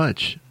just too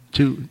much,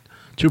 too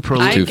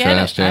prolific, too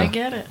fast. I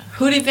get it.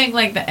 Who do you think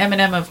like the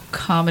Eminem of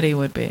comedy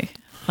would be?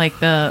 Like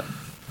the,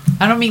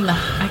 I don't mean the.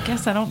 I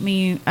guess I don't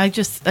mean. I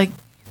just like.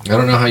 I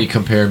don't know how you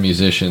compare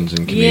musicians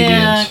and comedians.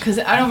 Yeah, because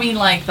I don't mean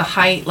like the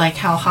height, like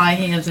how high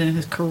he is in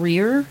his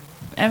career,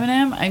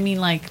 Eminem. I mean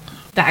like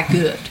that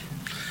good.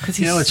 Because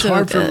he's it's so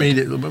hard good. for me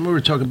to. When we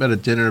were talking about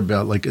at dinner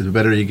about like the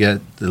better you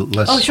get, the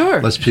less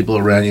less people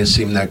around you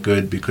seem that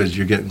good because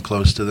you're getting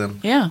close to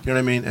them. Yeah, you know what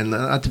I mean. And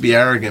not to be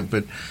arrogant,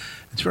 but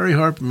it's very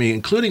hard for me,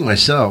 including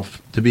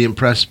myself, to be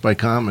impressed by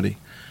comedy.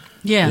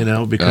 Yeah, you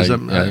know, because I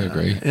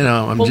agree. You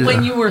know, I'm. Well, just,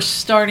 when you were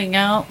starting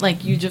out, like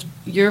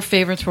your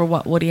favorites were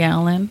what? Woody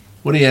Allen.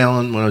 Woody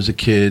Allen, when I was a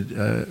kid,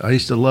 I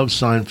used to love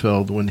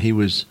Seinfeld when he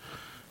was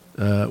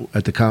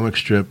at the comic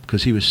strip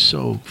because he was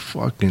so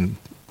fucking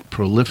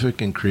prolific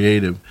and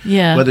creative.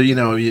 Yeah. Whether, you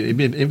know,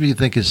 if you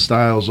think his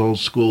style's old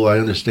school, I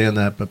understand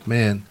that, but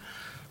man,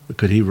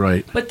 could he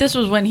write? But this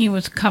was when he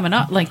was coming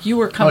up. Like you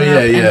were coming up,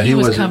 yeah, and he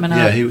was coming up.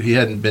 Yeah, he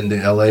hadn't been to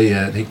L.A.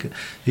 yet. I think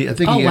he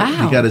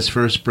got his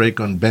first break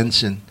on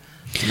Benson,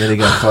 and then he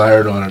got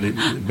fired on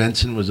it.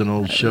 Benson was an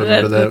old show.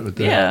 Remember that? With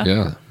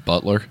yeah,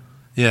 Butler.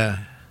 Yeah.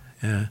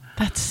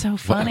 That's so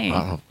funny.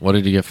 What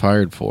did he get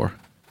fired for?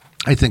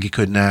 I think he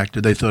couldn't act,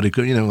 or they thought he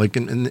could. You know, like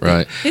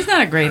right. He's not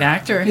a great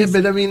actor. Yeah,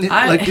 but I mean,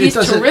 like he's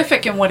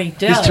terrific in what he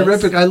does. He's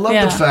terrific. I love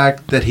the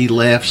fact that he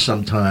laughs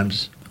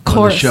sometimes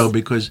on the show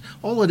because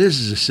all it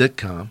is a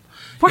sitcom.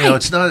 Right. You know,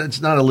 it's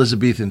not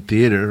Elizabethan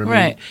theater.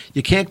 I mean,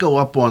 you can't go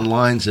up on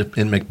lines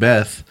in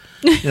Macbeth.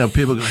 You know,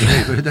 people go,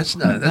 hey, that's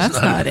not it. That's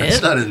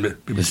not in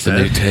Macbeth. It's the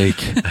new take.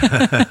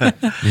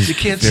 You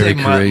can't say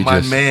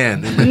my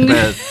man in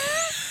Macbeth.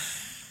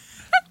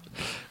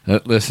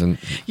 Listen,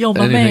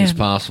 anything's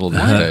possible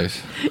these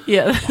days.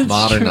 Yeah,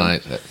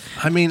 modernize it.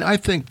 I mean, I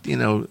think they're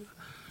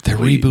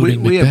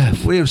rebooting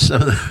Macbeth. We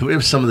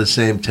have some of the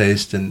same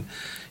taste, and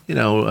you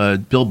know,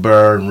 Bill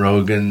Burr and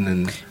Rogan,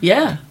 and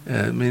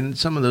I mean,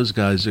 some of those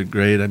guys are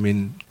great. I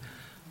mean,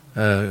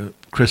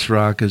 Chris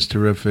Rock is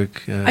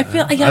terrific. I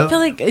feel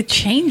like it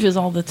changes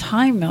all the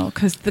time though,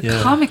 because the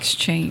comics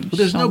change. Well,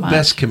 there's no much.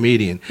 best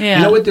comedian. Yeah.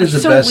 You know what? There's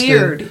it's the so best.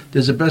 Weird.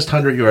 There's the best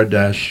 100-yard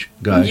dash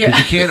guy because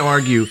you can't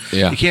argue.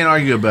 You can't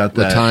argue about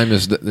that. The time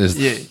is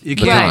you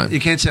can't. You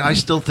can't say I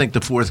still think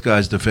the fourth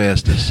guy's the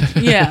fastest.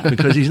 Yeah,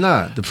 because he's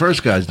not. The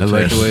first guy's the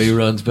fastest. I like the way he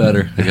runs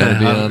better. I got to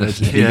be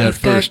honest. He got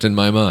first in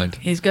my mind.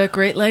 He's got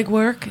great leg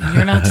work, and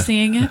you're not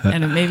seeing it,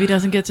 and it maybe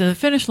doesn't get to the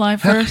finish line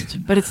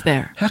first, but it's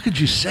there. How could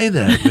you say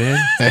that, man?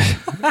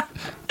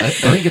 I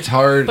think it's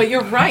hard. But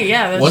you're right.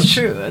 Yeah, that's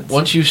true.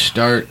 Once you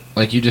start,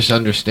 like, you just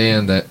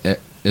understand that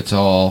it's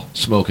all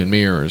smoke and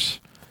mirrors.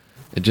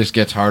 It just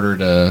gets harder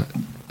to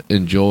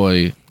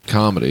enjoy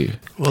comedy.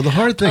 Well, the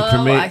hard thing for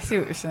me... I see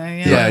what you're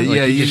saying. Yeah,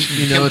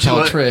 you know it's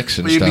all tricks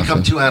and stuff. You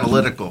become too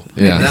analytical.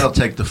 Yeah. And that'll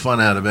take the fun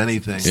out of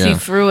anything. See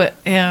through it.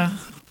 Yeah.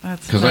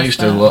 Because I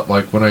used to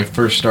like when I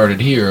first started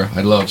here,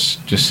 I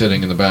loved just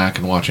sitting in the back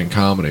and watching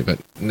comedy. But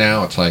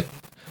now it's like,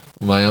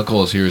 my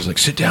uncle is here. He's like,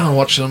 sit down and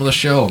watch some of the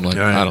show. I'm like,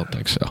 I don't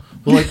think so.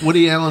 Well, like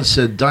Woody Allen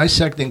said,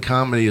 dissecting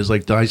comedy is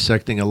like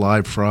dissecting a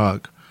live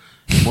frog.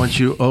 Once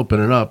you open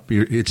it up,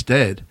 it's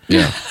dead.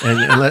 Yeah.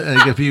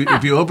 And if you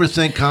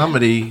overthink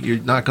comedy, you're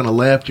not going to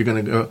laugh. You're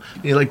going to go.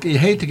 You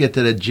hate to get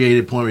to that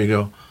jaded point where you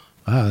go,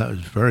 that was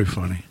very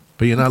funny,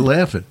 but you're not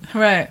laughing.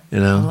 Right. You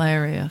know,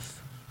 hilarious.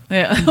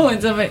 Yeah, when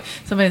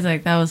somebody's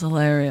like, "That was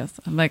hilarious,"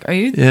 I'm like, "Are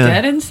you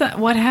dead inside?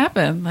 What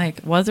happened?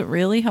 Like, was it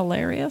really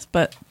hilarious?"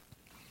 But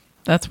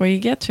that's where you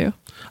get to.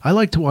 I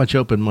like to watch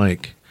open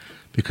mic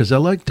because I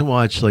like to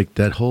watch like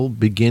that whole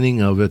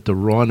beginning of it, the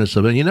rawness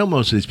of it. You know,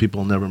 most of these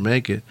people will never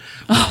make it.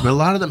 But a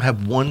lot of them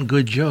have one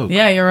good joke.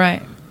 Yeah, you're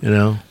right. You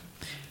know.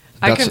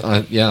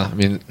 Yeah, I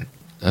mean,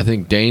 I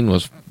think Dane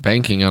was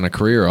banking on a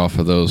career off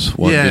of those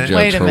one good jokes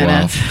Wait a for a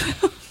minute.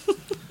 while.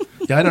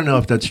 Yeah, I don't know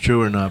if that's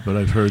true or not, but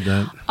I've heard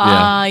that.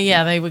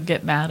 Yeah, they would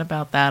get mad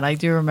about that. I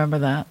do remember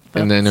that.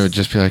 And then it would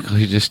just be like,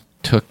 he just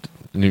took,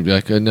 and you'd be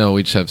like, no,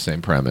 we just have the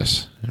same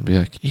premise. And be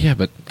like, yeah,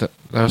 but that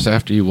was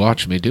after you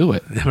watched me do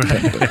it.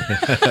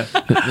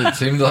 It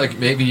seemed like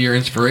maybe your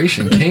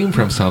inspiration came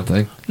from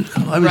something.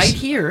 I was, right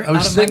here, I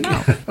was out of thinking, my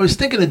mouth. I was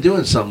thinking of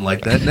doing something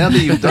like that. Now that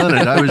you've done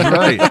it, I was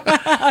right.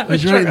 I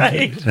was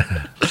right.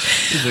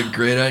 It's a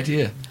great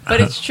idea.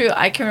 But it's true.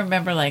 I can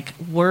remember like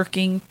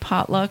working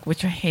potluck,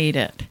 which I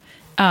hated.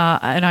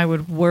 And I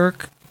would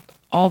work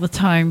all the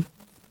time,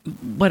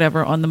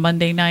 whatever, on the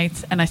Monday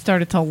nights. And I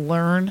started to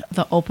learn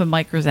the open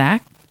micers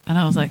act. And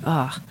I was like,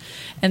 ugh.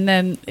 And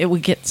then it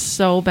would get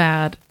so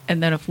bad.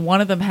 And then if one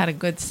of them had a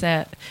good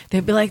set,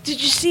 they'd be like, did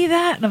you see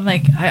that? And I'm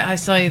like, I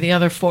saw you the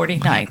other 40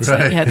 nights.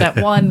 Right. Yeah, that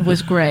one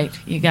was great.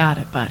 You got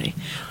it, buddy.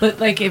 But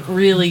like it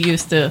really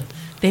used to,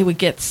 they would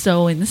get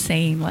so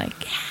insane.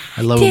 Like,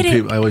 I love when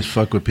people, I always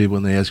fuck with people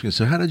when they ask me,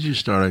 so how did you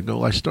start? I go,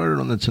 well, I started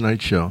on the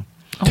Tonight Show.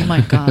 Oh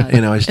my God!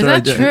 You know, I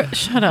started. Is that true?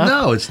 Shut up!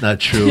 No, it's not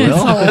true. It's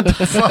What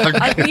the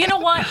fuck? you know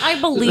what? I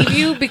believe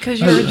you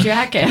because you're a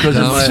jackass. Because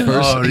No,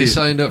 of my- he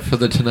signed up for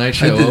the Tonight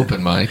Show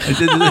open mic. I did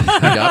He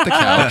got the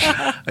couch.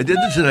 I did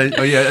the Tonight.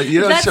 Oh yeah, you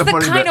know That's it's so the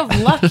funny. kind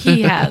of luck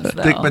he has,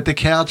 though. But the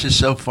couch is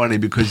so funny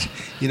because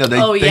they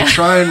yeah.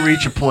 try and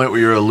reach a point where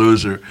you're a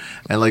loser,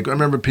 and like I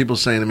remember people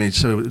saying to me,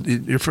 "So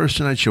your first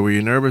Tonight Show, were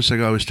you nervous?" I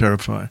go, "I was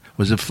terrified."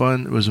 Was it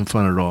fun? It wasn't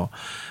fun at all.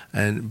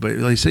 But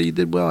they say you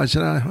did well. I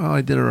said, I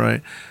did all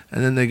right.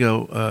 And then they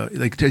go,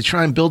 like they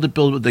try and build it.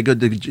 They go,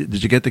 did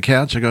you get the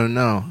couch? I go,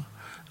 no.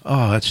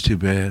 Oh, that's too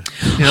bad.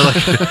 You know,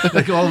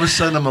 like all of a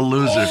sudden I'm a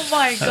loser. Oh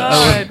my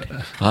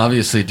God!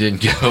 Obviously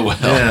didn't go well.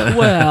 Yeah.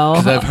 Well,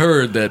 Because I've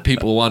heard that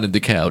people wanted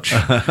the couch.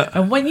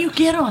 and when you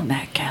get on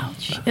that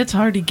couch, it's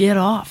hard to get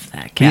off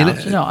that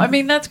couch. No, I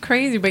mean that's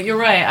crazy. But you're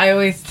right. I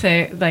always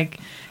say like,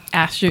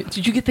 ask you,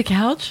 did you get the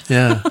couch?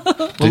 Yeah.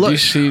 Did you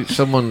see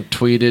someone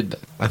tweeted?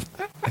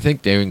 I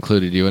think they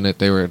included you in it.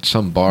 They were at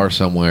some bar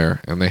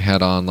somewhere, and they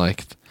had on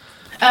like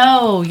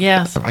Oh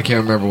yes. I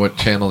can't remember what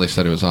channel they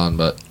said it was on,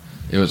 but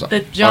it was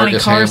The Johnny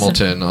Argus Carson.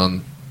 Hamilton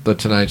on the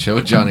Tonight Show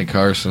with Johnny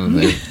Carson.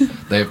 And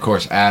they of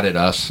course added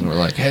us and were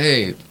like,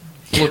 "Hey,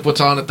 look what's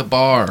on at the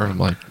bar." I'm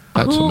like,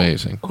 "That's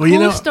amazing." Well, you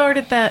Who know-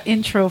 started that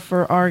intro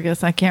for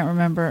Argus? I can't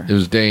remember. It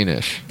was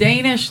Danish.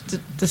 Danish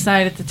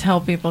decided to tell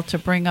people to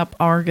bring up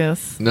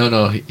Argus.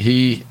 No,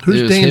 he. Who's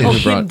it was Danish? him Oh, who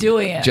him brought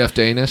doing it. Jeff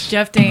Danish.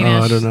 Jeff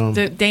Danish. Oh, I don't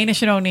know.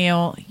 Danish and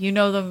O'Neill. You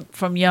know them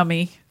from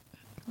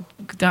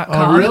Yummy.com.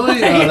 Oh,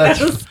 really? Oh,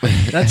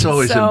 that's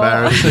always So-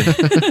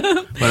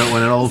 embarrassing.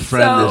 when an old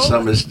friend or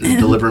something is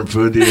delivering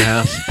food to your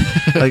house.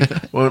 Like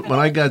when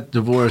I got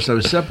divorced, I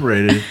was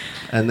separated,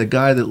 and the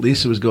guy that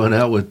Lisa was going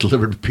out with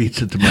delivered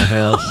pizza to my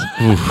house.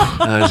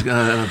 And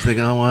I'm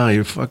thinking, oh wow,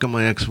 you're fucking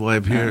my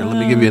ex-wife. Here, let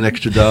me give you an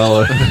extra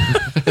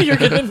 $1. You're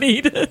gonna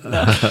need it.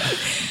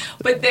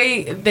 But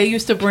they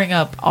used to bring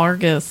up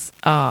Argus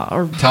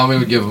or Tommy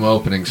would give him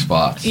opening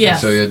spots.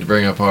 Yes. So he had to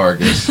bring up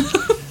Argus.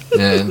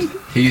 And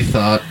he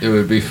thought it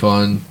would be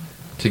fun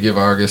to give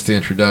Argus the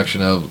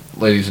introduction of,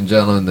 ladies and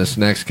gentlemen, this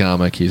next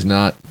comic, he's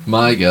not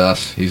my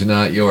Gus, he's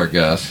not your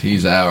Gus,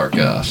 he's our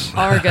Gus.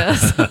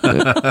 Argus.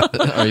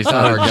 Or he's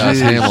not our Gus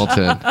geez.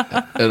 Hamilton.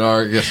 And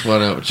Argus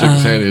went up, shook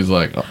his hand, he's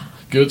like, oh,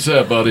 good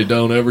set, buddy,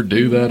 don't ever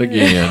do that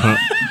again.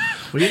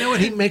 Well, you know what?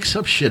 He makes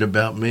up shit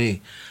about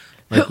me.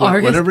 Like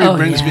Argus? whenever he Oh,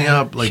 brings me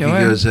yeah. up, like Sure.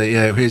 he goes,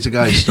 "Yeah, here's a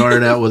guy who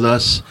started out with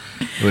us,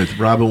 with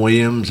Robin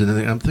Williams," and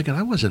I'm thinking,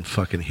 I wasn't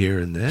fucking here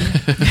and then.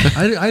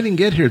 I didn't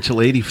get here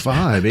till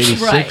 85,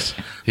 86. Right.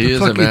 He The is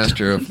a fuck you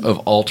master of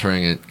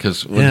altering it,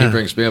 because when Yeah. he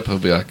brings me up, he'll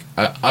be like,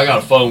 I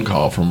got a phone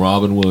call from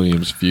Robin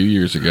Williams a few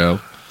years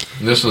ago.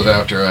 And this was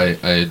after I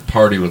had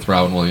partied with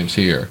Robin Williams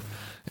here.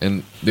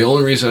 And the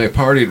only reason I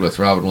partied with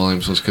Robin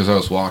Williams was because I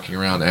was walking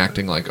around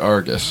acting like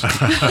Argus.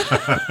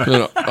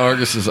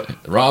 Argus is like,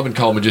 Robin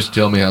called me just to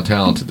tell me how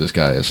talented this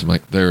guy is. I'm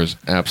like, there is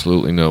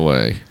absolutely no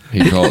way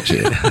he called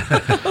you.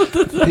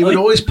 He would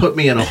always put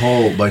me in a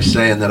hole by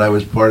saying that I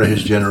was part of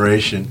his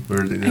generation.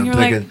 Where, I'm you're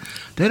thinking,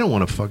 they don't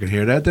want to fucking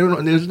hear that.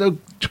 There's no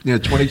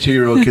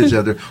 22-year-old kids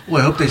out there.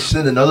 Well, I hope they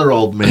send another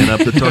old man up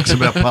that talks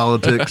about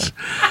politics.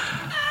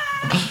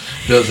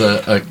 Does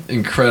a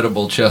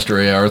incredible Chester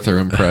A. Arthur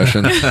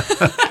impression.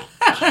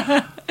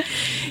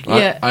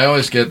 Yeah. I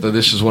always get that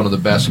this is one of the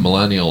best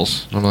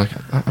millennials. I'm like,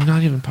 I'm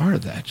not even part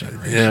of that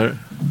generation. Yeah.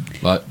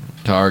 But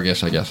to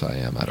Argus, I guess I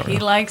am. I don't He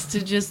know. likes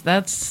to just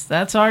that's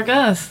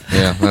Argus.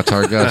 Yeah, that's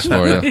our Gus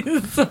for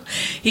you.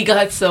 He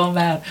got so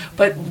mad.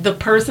 But the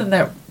person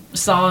that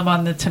saw him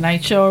on the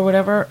Tonight Show or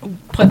whatever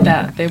put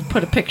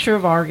a picture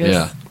of Argus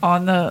Yeah.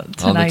 on the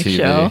Tonight TV.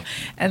 Show,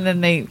 and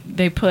then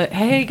they put,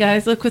 "Hey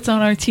guys, look what's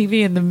on our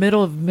TV in the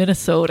middle of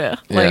Minnesota."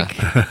 Yeah.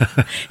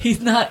 Like,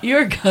 he's not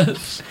your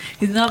Gus,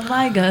 he's not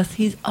my Gus,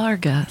 he's our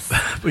Gus.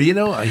 But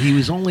he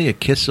was only a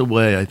kiss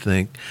away, I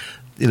think.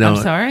 I'm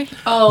sorry.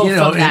 Oh,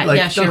 from that. like,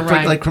 Yes, you're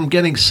right. Like from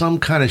getting some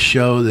kind of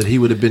show that he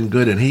would have been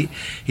good in.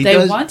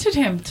 They wanted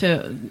him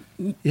to.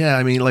 Yeah,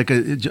 I mean, like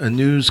a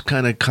news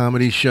kind of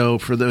comedy show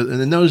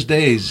and in those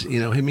days,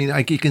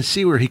 you can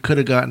see where he could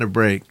have gotten a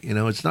break.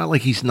 It's not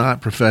like he's not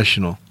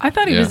professional. I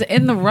thought he was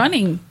in the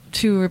running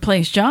to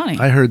replace Johnny.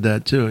 I heard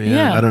that too.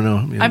 Yeah. I don't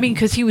know. I mean,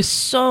 because he was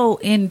so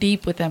in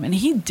deep with them, and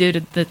he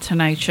did the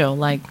Tonight Show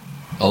like.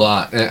 A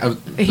lot.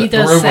 He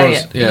does say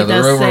it. Yeah,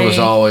 the rumor was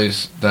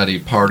always that he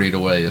partied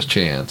away his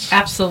chance.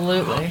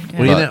 Absolutely.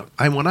 Yeah.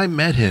 Well, when I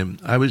met him,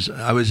 I was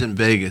in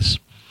Vegas,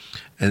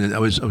 and I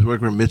was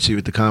working with Mitzi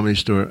at the Comedy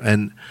Store,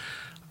 and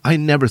I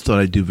never thought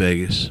I'd do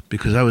Vegas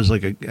because I was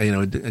like a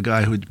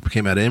guy who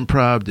came out of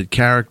improv, did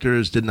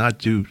characters, did not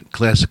do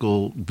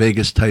classical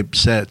Vegas type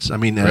sets. I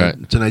mean,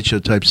 Tonight Show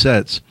type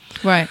sets.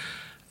 Right.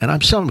 And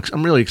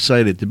I'm really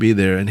excited to be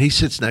there. And he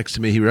sits next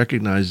to me. He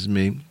recognizes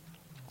me.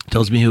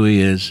 Tells me who he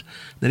is.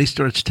 Then he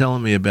starts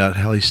telling me about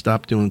how he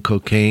stopped doing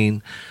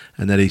cocaine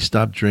and that he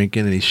stopped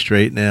drinking and he's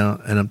straight now.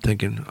 And I'm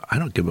thinking, I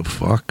don't give a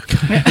fuck.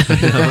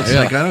 It's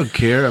like, I don't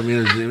care. I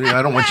mean,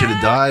 I don't want you to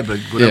die, but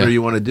whatever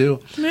you want to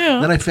do. Yeah.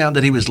 Then I found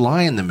that he was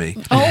lying to me.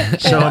 Oh,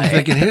 so I'm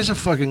thinking, here's a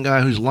fucking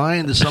guy who's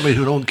lying to somebody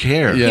who don't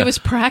care. Yeah. He was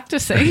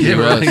practicing.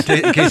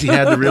 In case he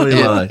had to really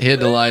lie. He had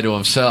to lie to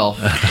himself.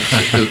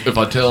 If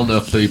I tell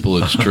enough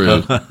people it's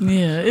true.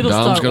 Yeah, it'll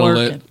Dom's start gonna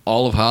working. let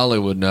all of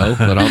Hollywood know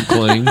that I'm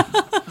clean.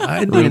 I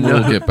didn't even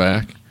know. We'll get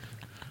back.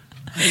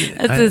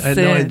 I had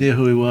no idea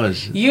who he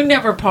was. You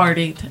never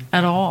partied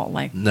at all,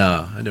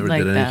 No, I never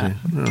like did anything.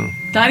 that. No.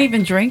 Not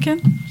even drinking?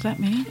 Is that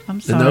me?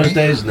 I'm sorry. In those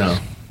days, no.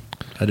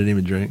 I didn't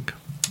even drink.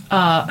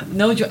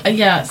 No.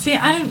 Yeah. See,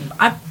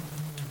 I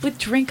would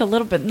drink a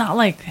little bit, not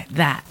like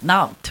that,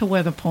 not to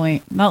where the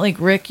point, not like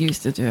Rick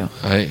used to do.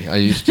 I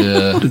used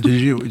to. Did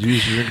you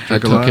used to drink? I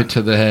could look it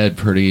to the head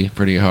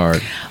pretty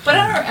hard. But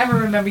I don't ever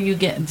remember you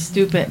getting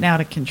stupid and out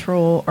of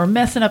control or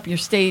messing up your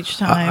stage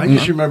time. I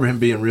just remember him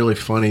being really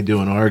funny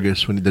doing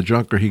Argus. When the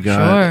drunker he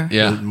got, Sure.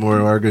 Yeah, the more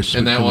Argus.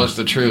 And that was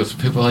the truth.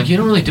 People are like, you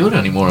don't really do it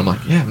anymore. I'm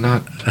like, yeah, I'm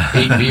not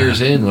 8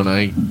 beers in when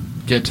I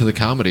get to the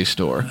Comedy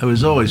Store. It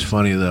was always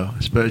funny though,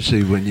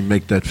 especially when you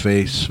make that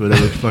face.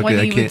 Whatever.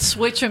 When he would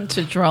switch him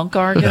to drunk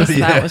Argus,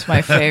 that was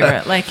my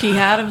favorite. Like he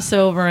had him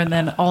sober, and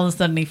then all of a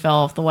sudden he fell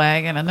off the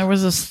wagon, and there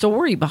was a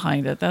story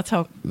behind it. That's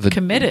how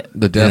committed.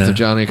 The death of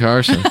Johnny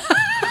Carson.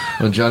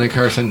 When Johnny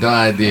Carson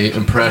died, the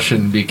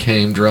impression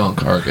became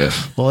drunk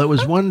Argus. Well, it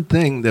was one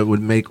thing that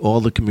would make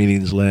all the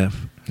comedians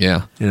laugh.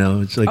 Yeah.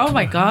 It's like... Oh,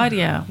 my God,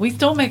 yeah. We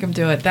still make him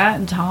do it. That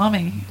and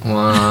Tommy. Well,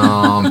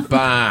 I'm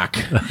back.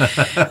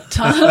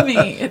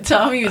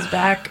 Tommy was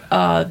back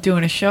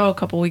doing a show a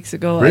couple weeks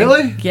ago.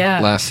 Really? Yeah.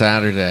 Last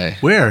Saturday.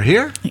 Where?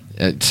 Here?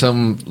 At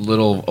some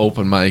little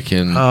open mic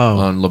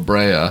on La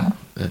Brea.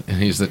 And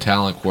he's the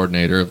talent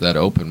coordinator of that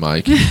open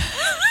mic.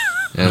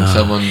 And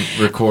someone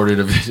recorded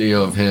a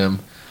video of him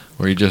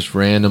where he just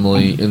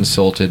randomly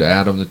insulted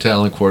Adam, the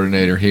talent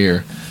coordinator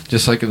here.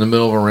 Just like in the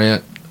middle of a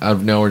rant. Out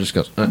of nowhere, just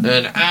goes, and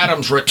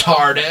Adam's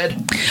retarded.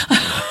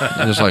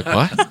 I'm just like,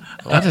 what?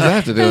 What does that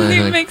have to do with anything? Doesn't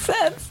even make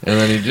sense. And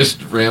then he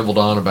just rambled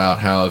on about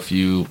how if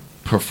you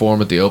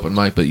perform at the open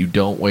mic, but you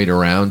don't wait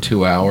around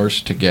 2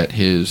 hours to get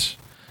his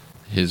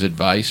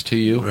advice to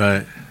you.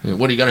 Right.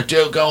 What are you going to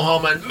do? Go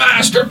home and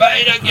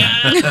masturbate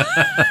again?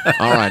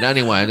 All right,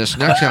 anyway, this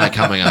next guy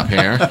coming up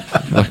here.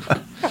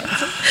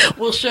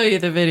 We'll show you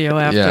the video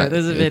after. Yeah,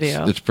 There's a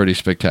video. It's pretty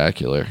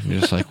spectacular. You're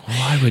just like,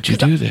 why would you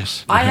do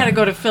this? I had to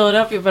go to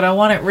Philadelphia, but I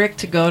wanted Rick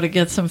to go to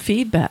get some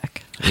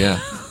feedback. Yeah,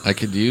 I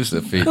could use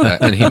the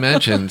feedback. And he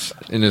mentions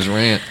in his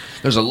rant,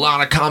 there's a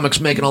lot of comics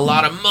making a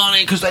lot of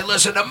money because they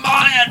listen to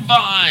my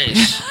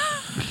advice.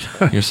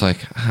 You're just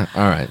like,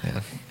 all right,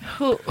 man.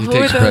 Who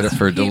takes credit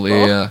for people?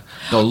 D'Elia,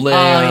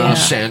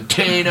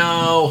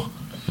 Santino.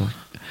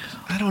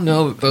 I don't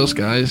know that those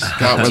guys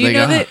got where Do you they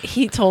know got. that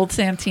he told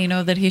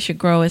Santino that he should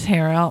grow his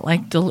hair out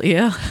like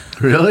D'Elia?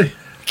 Really?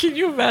 Can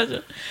you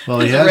imagine?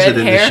 Well, he His has red it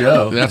in hair? the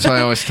show. That's why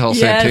I always tell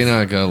Yes. Santino,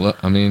 I go,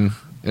 look, I mean,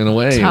 in a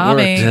way,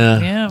 Tommy, it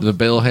works. yeah. The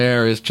Bill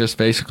hair is just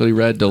basically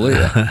red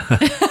D'Elia.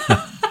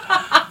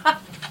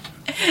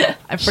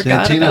 I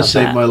forgot Santino about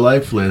saved that. my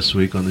life last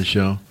week on the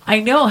show.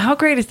 I know. How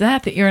great is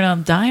that you're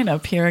on Dying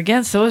up here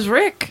again? So is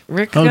Rick.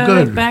 Rick got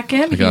good. back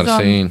in. I got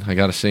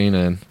a scene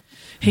in.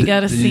 He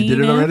got a scene You did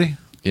it in. already?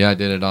 Yeah, I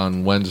did it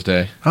on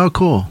Wednesday. Oh,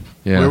 cool.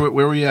 Yeah.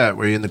 Where were you at?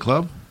 Were you in the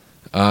club?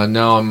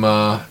 No, I'm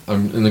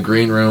in the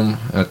green room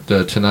at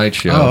the Tonight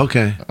Show. Oh,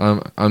 okay.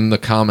 I'm the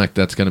comic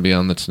that's going to be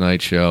on the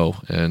Tonight Show,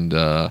 and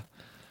one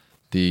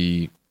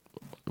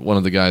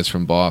of the guys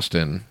from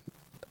Boston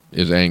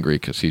is angry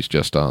because he's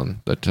just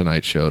on the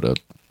Tonight Show to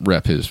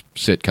rep his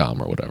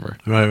sitcom or whatever.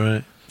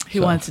 Right. He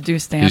wants to do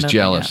stand-up. He's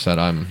jealous that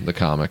I'm the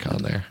comic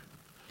on there.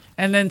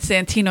 And then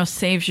Santino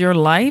saves your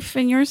life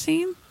in your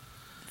scene?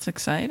 It's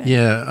exciting.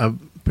 Yeah,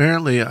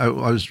 Apparently,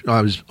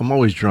 I'm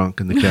always drunk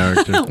in the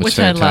character. It's Which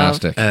I love.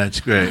 fantastic. It's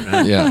great.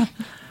 Right? Yeah.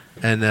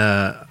 And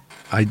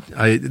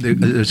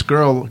this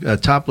girl, a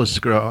topless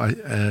girl,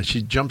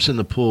 she jumps in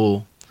the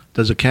pool,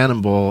 does a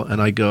cannonball,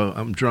 and I go,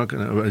 I'm drunk,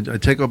 and I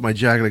take off my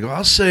jacket. I go,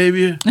 I'll save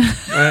you.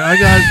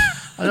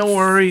 I don't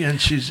worry. And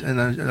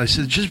I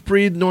said, just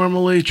breathe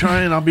normally,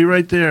 try, and I'll be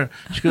right there.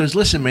 She goes,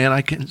 listen, man,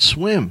 I can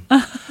swim.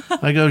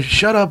 I go,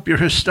 shut up, you're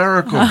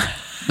hysterical.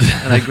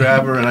 And I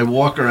grab her and I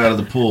walk her out of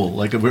the pool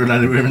like we're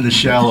in the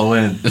shallow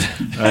end,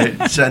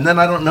 right? So, and then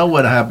I don't know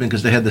what happened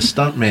because they had the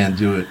stuntman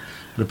do it,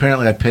 but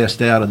apparently I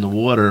passed out in the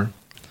water.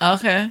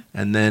 Okay.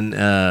 And then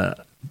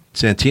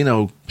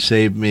Santino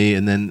saved me,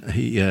 and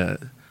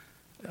then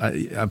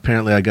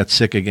apparently I got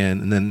sick again,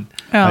 and then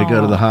I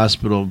go to the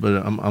hospital,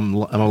 but I'm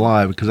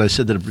alive because I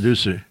said to the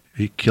producer,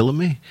 "Are you killing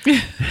me?"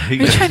 He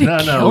goes, trying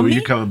to kill me?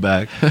 You're coming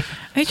back.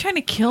 Are you trying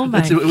to kill my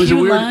It was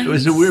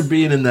a weird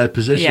being in that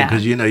position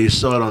because you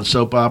saw it on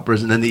soap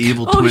operas, and then the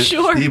evil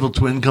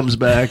twin comes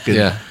back,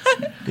 and,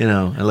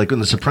 and like in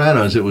The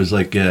Sopranos, it was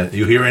like,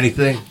 you hear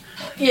anything?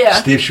 Yeah.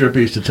 Steve Shripper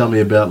used to tell me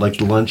about like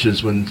the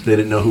lunches when they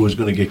didn't know who was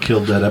going to get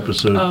killed that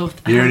episode. Oh,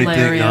 you hear anything?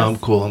 hilarious. No, I'm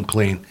cool. I'm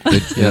clean.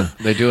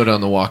 They do it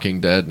on The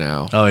Walking Dead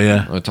now. Oh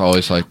yeah. It's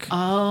always like,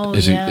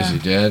 is he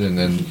dead? And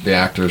then the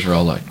actors are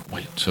all like,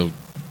 wait, so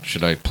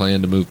should I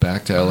plan to move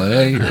back to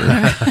LA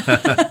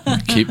or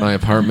keep my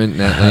apartment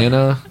in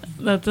Atlanta?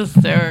 That's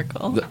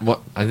hysterical.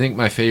 I think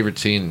my favorite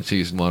scene in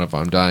season 1 of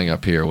I'm Dying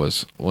Up Here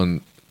was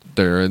when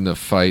they're in the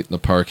fight in the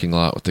parking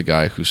lot with the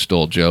guy who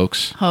stole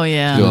jokes. Oh,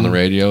 yeah. On the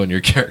radio, and your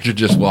character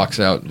just walks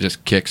out and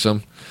just kicks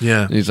him.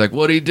 Yeah. And he's like,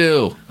 what'd he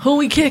do? Who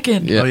we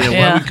kicking? Yeah. Oh,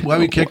 yeah. Why are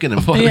we kicking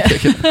him? Well,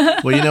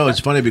 it's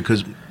funny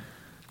because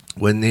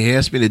when he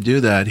asked me to do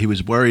that, he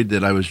was worried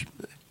that I was,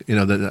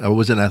 that I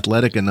wasn't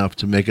athletic enough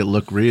to make it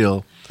look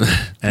real.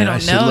 And I I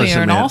don't said, know. listen,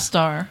 You're an man,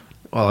 all-star.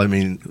 well, I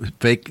mean,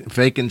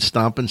 faking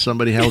stomping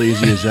somebody, how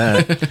easy is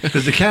that?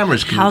 Because the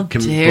cameras can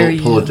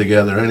pull it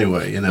together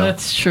anyway,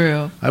 That's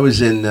true. I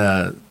was in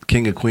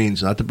King of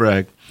Queens, not to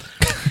brag.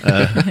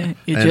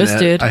 You just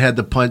did. I had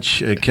to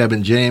punch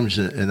Kevin James,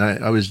 and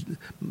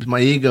my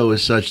ego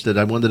was such that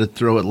I wanted to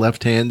throw it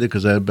left-handed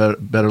because I had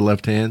better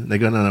left hand. They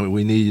go, no,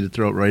 we need you to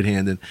throw it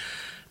right-handed.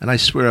 And I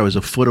swear I was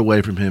a foot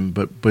away from him,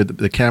 but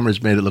the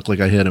cameras made it look like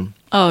I hit him.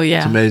 Oh, yeah.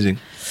 It's amazing.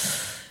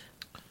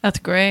 That's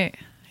great.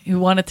 You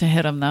wanted to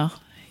hit him, though.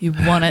 You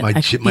wanted my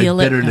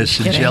bitterness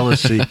and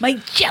jealousy. My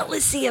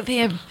jealousy of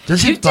him.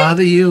 Does it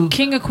bother you?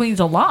 King of Queens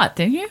a lot,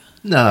 didn't you?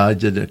 No, I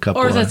did a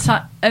couple. Or is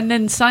it and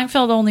then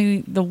Seinfeld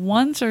only the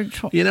once or?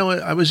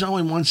 I was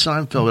only one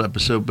Seinfeld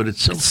episode, but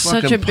it's such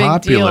fucking a big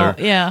popular,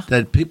 deal. Yeah,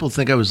 that people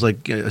think I was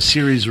like a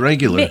series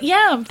regular.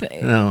 Yeah,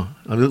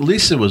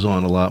 Lisa was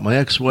on a lot. My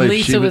ex-wife,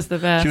 Lisa was the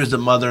best. She was the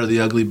mother of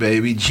the ugly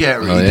baby,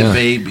 Jerry, the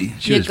baby.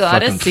 She was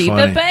gotta fucking see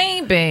funny. the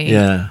baby.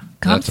 Yeah,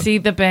 come see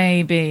the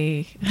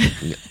baby.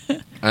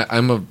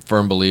 I'm a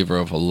firm believer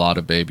of a lot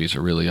of babies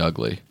are really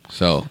ugly.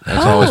 So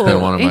that's always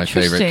been one of my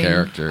favorite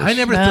characters. I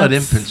never thought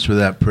infants were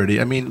that pretty.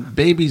 I mean,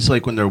 babies,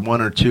 like when they're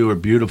 1 or 2, are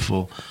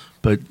beautiful.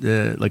 But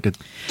like a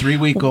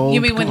 3-week-old.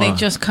 You mean when they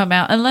just come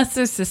out? Unless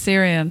they're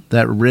cesarean.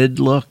 That red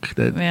look.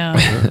 That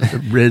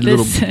red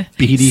little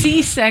beady.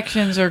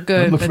 C-sections are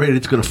good. I'm afraid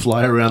it's going to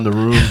fly around the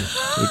room.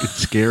 Like it's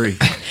scary.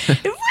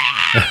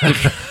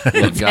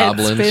 Little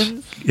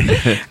goblins.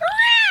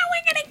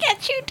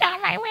 You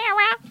down my way.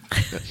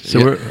 So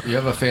you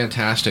have a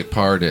fantastic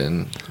part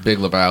in Big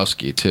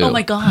Lebowski too. Oh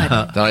my God!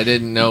 That I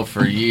didn't know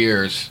for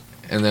years,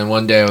 and then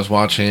one day I was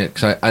watching it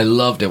because I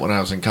loved it when I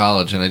was in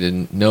college, and I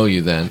didn't know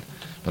you then,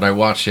 but I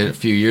watched it a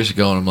few years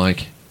ago, and I'm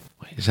like,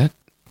 wait, is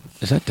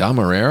that Dom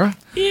Irerra?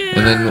 Yeah.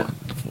 And then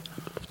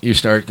you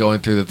start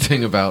going through the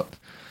thing about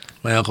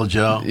my Uncle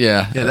Joe.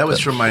 Yeah, that was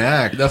from my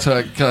act. That's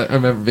what I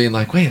remember being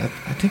like. Wait, I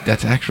think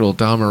that's actual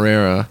Dom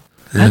Irerra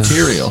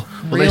material.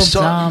 Well,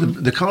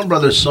 the Coen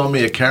brothers saw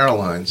me at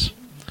Caroline's,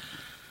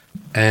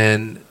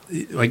 and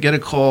I get a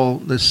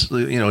call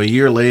a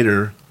year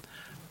later.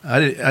 I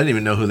didn't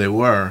even know who they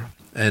were,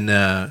 and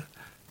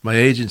my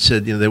agent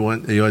said, they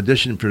want you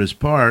audition for this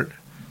part,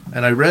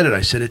 and I read it.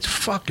 I said, it's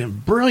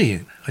fucking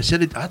brilliant. I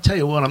said, I'll tell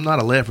you what, I'm not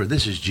a laugher.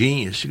 This is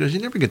genius. She goes, you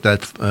never get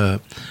that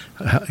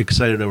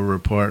excited over a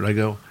part. I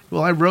go,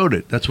 well, I wrote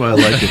it. That's why I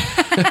like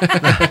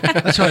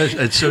it. That's why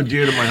it's so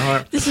dear to my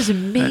heart. This is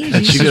amazing.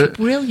 This is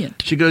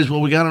brilliant. She goes, well,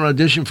 we got an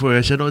audition for you.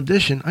 I said,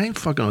 audition? I ain't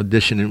fucking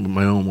auditioning with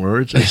my own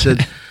words. I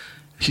said,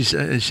 she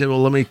said,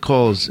 well, let me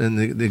call. And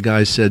the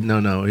guy said, no,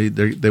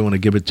 they want to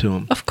give it to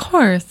him. Of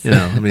course.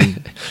 I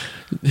mean.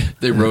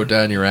 They wrote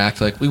down your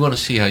act like, we want to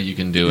see how you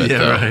can do it.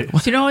 Yeah, right. Do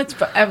you know, it's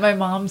at my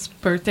mom's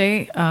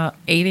birthday,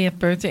 80th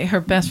birthday, her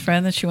best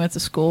friend that she went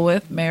to school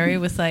with, Mary,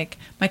 was like,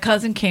 my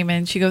cousin came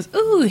in, she goes,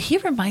 ooh, he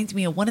reminds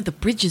me of one of the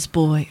Bridges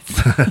boys.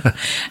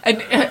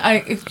 and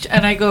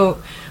I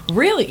go,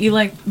 really? You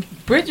like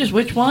Bridges?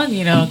 Which one?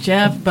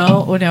 Jeff,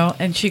 Bo,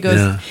 and she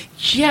goes,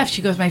 Jeff,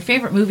 she goes, my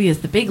favorite movie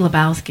is The Big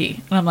Lebowski.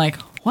 And I'm like,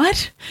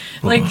 what?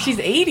 Like, she's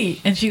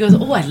 80. And she goes,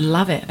 oh, I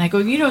love it. And I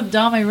go,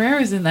 Dom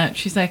Irerra's in that.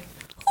 She's like,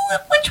 who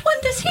which one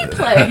does he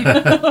play?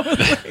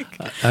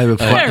 I have a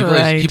fun.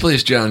 Right. He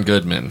plays John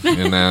Goodman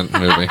in that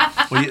movie.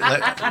 Well,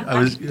 I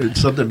was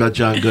something about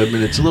John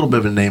Goodman. It's a little bit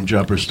of a name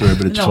dropper story,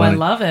 but it's No, funny. I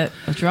love it.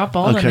 Drop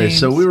all the Okay, names.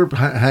 so we were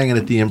hanging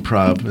at the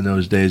Improv in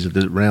those days at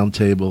the round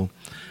table,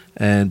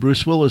 and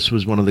Bruce Willis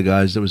was one of the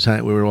guys that was.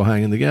 We were all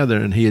hanging together,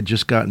 and he had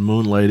just gotten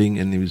Moonlighting,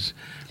 and he was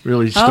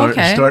really starting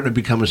to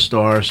become a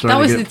star. That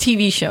was the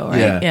TV show,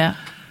 right? Yeah.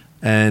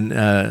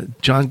 And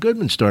John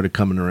Goodman started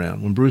coming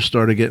around when Bruce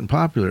started getting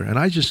popular, and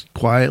I just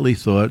quietly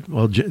thought,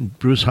 well,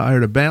 Bruce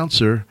hired a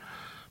bouncer.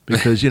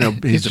 Because he's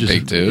a just,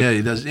 big dude. Yeah,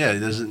 he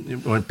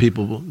doesn't want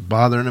people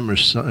bothering him or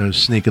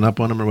sneaking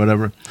up on him or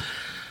whatever.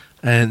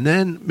 And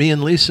then me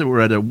and Lisa were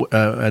at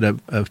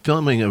a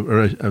filming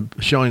or a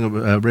showing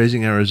of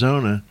Raising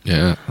Arizona.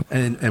 Yeah.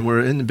 And we're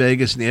in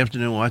Vegas in the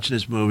afternoon watching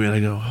this movie, and I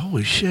go,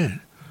 holy shit,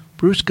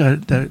 Bruce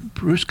got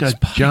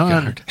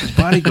John, his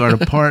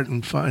bodyguard, apart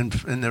in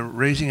the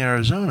Raising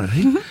Arizona.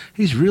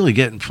 He's really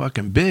getting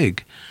fucking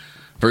big.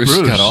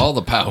 Bruce got all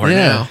the power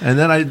now. And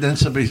then I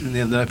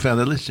found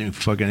out, listen, you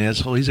fucking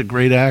asshole, he's a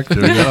great actor.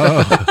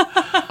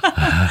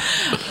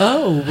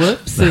 Oh,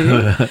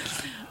 whoopsie.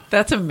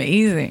 That's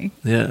amazing.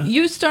 Yeah.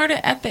 You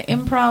started at the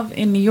Improv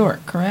in New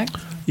York, correct?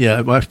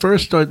 Yeah, I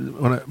first started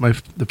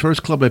the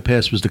first club I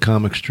passed was the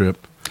Comic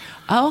Strip.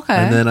 Oh, okay.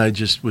 And then I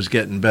just was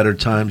getting better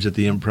times at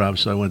the Improv,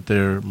 so I went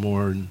there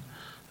more. And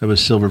that was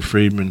Silver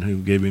Friedman who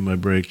gave me my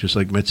break, just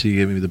like Mitzi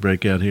gave me the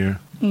break out here.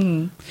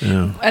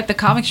 Yeah. At the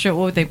Comic Strip,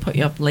 what would they put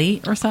you up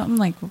late or something?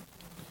 Like,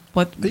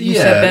 what? You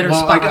said better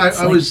spots.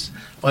 I was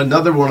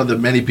another one of the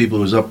many people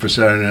who was up for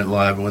Saturday Night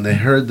Live, and when they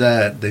heard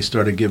that, they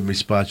started giving me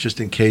spots just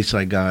in case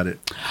I got it.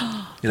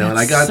 And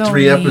I got so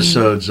 3 mean.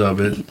 episodes of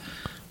it,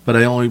 but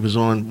I only was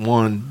on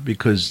 1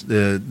 because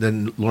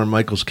then Lorne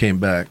Michaels came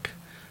back.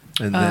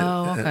 And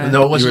okay.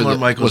 No, it wasn't Lorne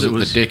Michaels.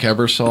 Was it the Dick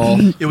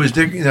Ebersol? It was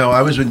Dick.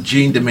 I was with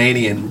Gene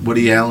Demanian,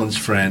 Woody Allen's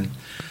friend.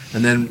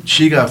 And then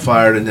she got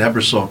fired, and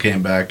Ebersol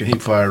came back, and he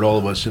fired all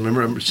of us. And I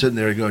remember sitting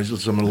there going,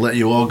 listen, I'm going to let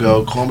you all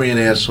go. Call me an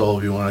asshole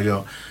if you want to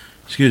go.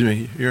 Excuse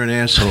me, you're an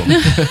asshole. He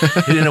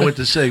didn't know what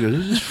to say. He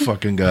goes, this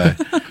fucking guy.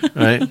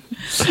 Right?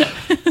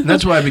 And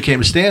that's why I became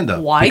a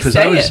stand-up. Why because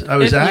say I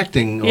was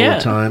acting all yeah.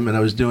 the time, and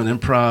I was doing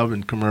improv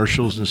and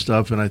commercials and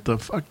stuff, and I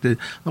thought, fuck, I'm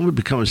going to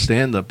become a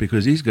stand-up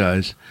because these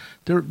guys,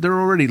 they're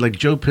already, like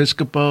Joe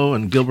Piscopo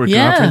and Gilbert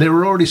Gottfried, they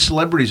were already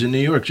celebrities in New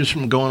York just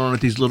from going on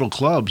at these little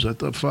clubs. I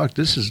thought, fuck,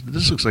 this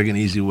looks like an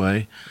easy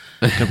way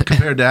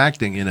compared to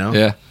acting,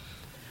 Yeah.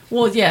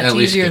 Well, yeah, it's at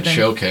least easier you can than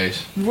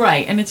showcase.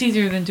 Right, and it's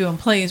easier than doing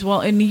plays.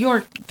 Well, in New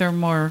York, they're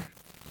more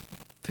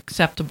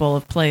acceptable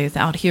of plays.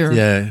 Out here,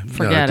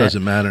 forget it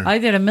doesn't matter. I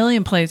did 1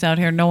 million plays out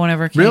here. No one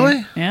ever came.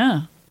 Really?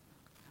 Yeah.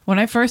 When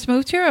I first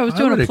moved here, I was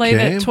doing a play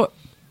that.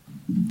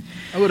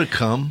 I would have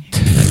come.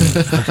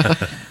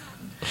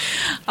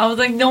 I was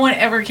like, no one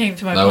ever came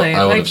to my play.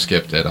 I would have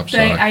skipped it. I'm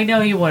sorry. I know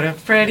you would have.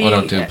 Freddie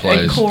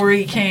and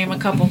Corey came a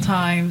couple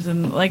times,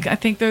 and I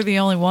think they're the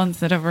only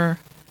ones that ever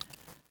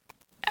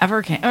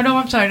came. Oh no,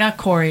 I'm sorry, not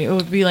Corey. It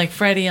would be like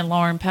Freddie and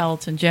Lauren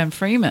Peltz and Jen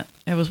Freeman.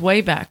 It was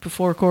way back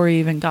before Corey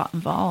even got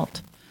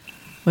involved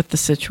with the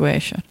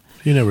situation.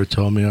 You never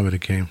told me. I would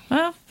have came.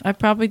 Well, I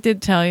probably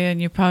did tell you,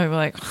 and you probably were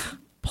like,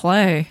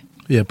 play.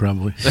 Yeah,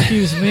 probably.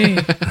 Excuse me.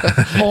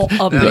 All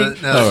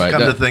right,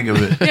 come to think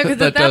of it. Yeah,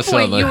 because at that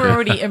point you were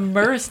already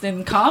immersed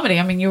in comedy.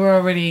 I mean, you were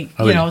already,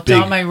 Dom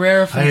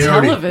Irerra from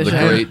television.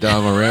 The great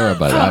Dom Irerra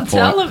by that point. From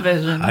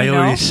television. I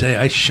already say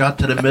I shot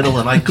to the middle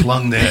and I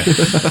clung there.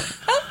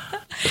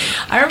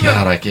 I remember.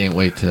 God, I can't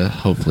wait to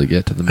hopefully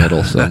get to the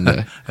middle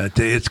someday.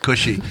 It's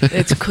cushy.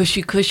 It's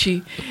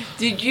cushy.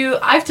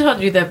 I've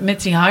told you that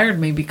Mitzi hired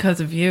me because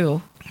of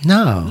you.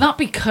 No. Not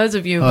because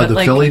of you, but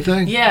the Philly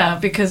thing? Yeah,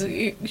 because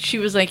she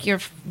was like,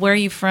 where are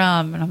you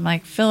from? And I'm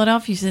like,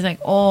 Philadelphia. She's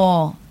like,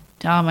 oh,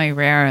 Dom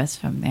Irerra's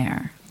from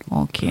there.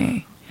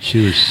 Okay.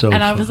 She was so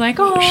And I was like,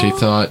 oh. She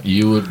thought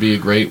you would be a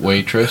great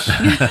waitress.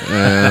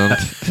 And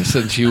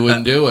since you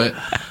wouldn't do it,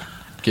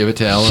 give it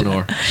to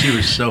Eleanor. She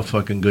was so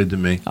fucking good to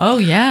me. Oh,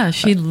 yeah.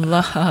 She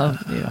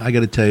loved you. I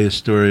got to tell you a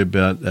story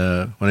about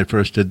when I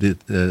first did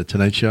the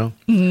Tonight Show.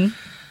 Mm-hmm.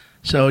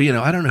 So,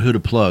 I don't know who to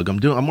plug.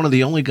 I'm one of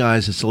the only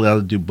guys that's allowed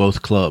to do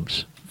both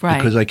clubs. Right.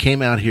 Because I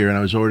came out here and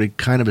I was already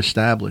kind of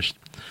established.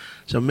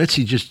 So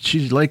Mitzi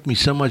she liked me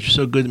so much,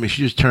 so good to me.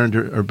 She just turned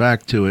her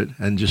back to it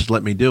and just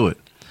let me do it.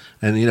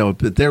 And,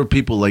 but there were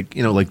people like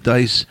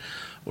Dice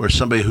or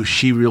somebody who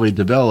she really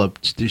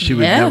developed. She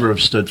would never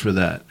have stood for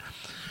that.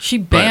 She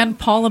banned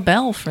Paula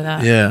Bell for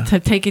that. Yeah. To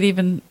take it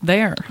even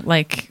there.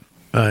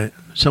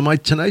 So my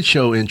Tonight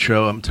Show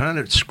intro, I'm trying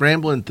to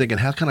scramble and thinking,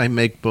 how can I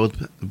make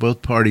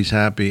both parties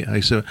happy?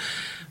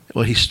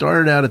 He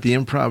started out at the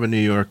Improv in New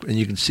York, and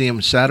you can see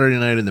him Saturday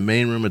night in the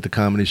main room at the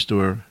Comedy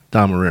Store,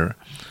 Dom Irerra.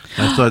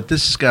 I thought,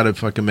 this has got to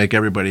fucking make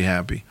everybody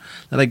happy.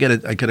 Then I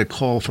get a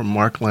call from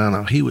Mark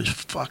Lano. He was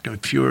fucking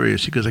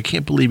furious. He goes, I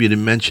can't believe you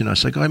didn't mention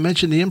us. I go, I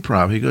mentioned the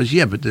Improv. He goes,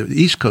 yeah, but the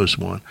East Coast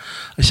one.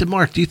 I said,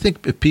 Mark, do you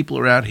think if people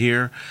are out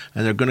here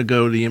and they're going to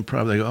go to the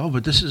Improv, they go, oh,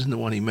 but this isn't the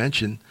one he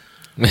mentioned.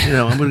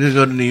 I'm going to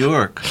go to New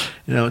York.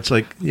 It's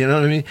like, you know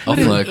what I mean? I'll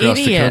fly across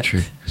the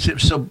country.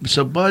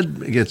 So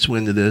Bud gets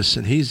wind of this,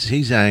 and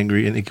he's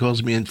angry, and he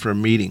calls me in for a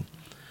meeting.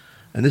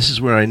 And this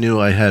is where I knew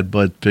I had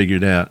Bud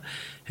figured out.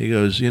 He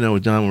goes,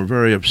 Don, we're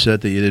very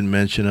upset that you didn't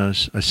mention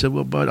us. I said,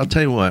 well, Bud, I'll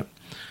tell you what.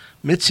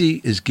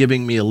 Mitzi is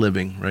giving me a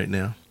living right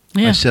now.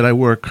 Yeah. I said I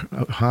work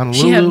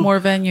Honolulu. She had more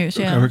venues,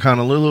 yeah. I work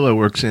Honolulu, I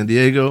work San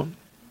Diego,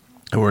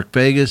 I work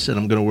Vegas, and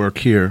I'm going to work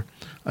here.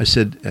 I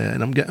said,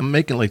 and I'm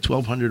making like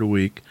 $1,200 a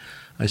week.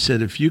 I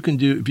said, if you can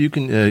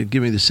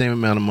give me the same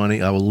amount of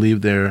money, I will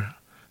leave there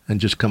and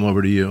just come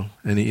over to you.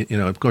 And he,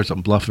 of course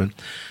I'm bluffing.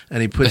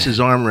 And he puts his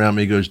arm around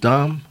me. He goes,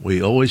 Dom,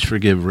 we always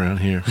forgive around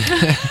here.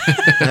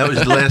 That was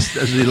the last.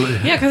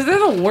 Yeah, because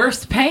they're the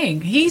worst paying.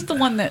 He's the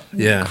one that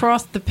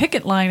crossed the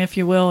picket line, if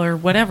you will, or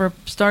whatever,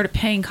 started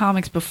paying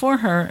comics before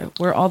her,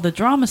 where all the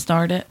drama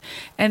started.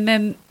 And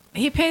then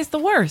he pays the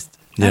worst.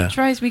 That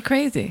drives me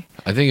crazy.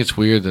 I think it's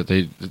weird that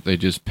they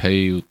just pay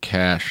you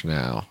cash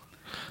now.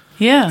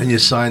 Yeah. And you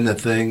sign the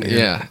thing.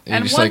 Yeah.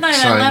 And one night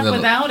I left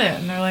without it.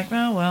 And they're like,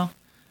 oh, well.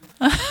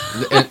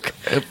 I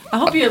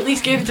hope you at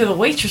least gave it to the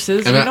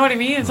waitresses. You know what I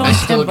mean? It's only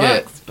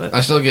 $10. But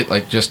I still get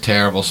like just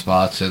terrible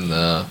spots in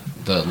the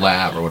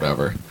lab or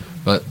whatever.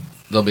 But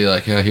they'll be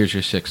like, here's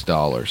your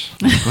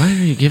 $6. Like, why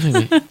are you giving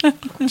me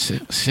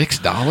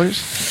 $6?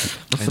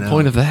 What's the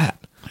point of that?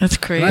 That's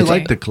crazy. And I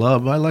like the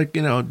club. I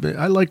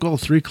like all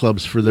three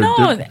clubs for their.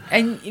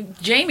 And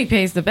Jamie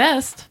pays the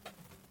best,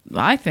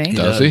 I think.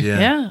 Does he?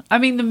 Yeah. I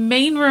mean, the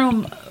main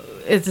room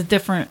is a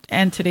different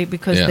entity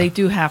because they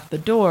do have the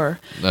door.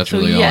 That's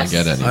really all I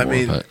get anymore. I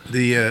mean, but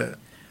the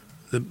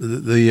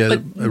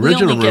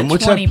original room.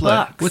 What's that?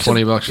 $20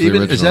 for the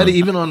original. Is that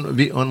even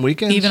on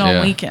weekends? Even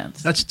on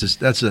weekends. They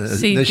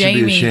See, should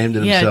Jamie, be ashamed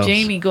of themselves. Yeah,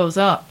 Jamie goes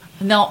up.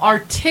 Now our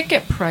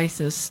ticket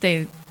prices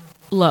stay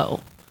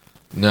low.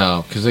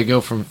 No, because they go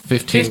from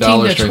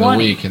 $15 during the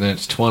week, and then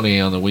it's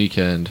 $20 on the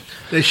weekend.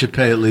 They should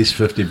pay at least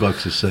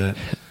 $50 a set.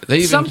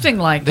 Something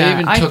like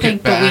that. I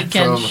think the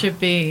weekend should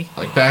be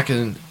like back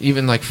in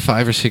even like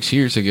 5 or 6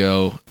 years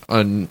ago.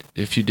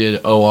 If you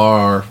did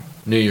OR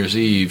New Year's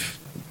Eve,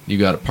 you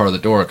got a part of the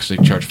door because they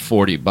charged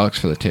 $40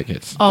 for the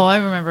tickets. Oh, I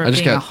remember it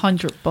being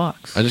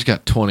 $100. I just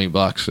got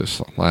 $20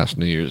 this last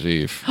New Year's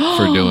Eve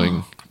for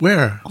doing.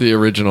 Where? The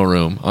original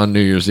room on New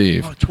Year's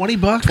Eve. $20?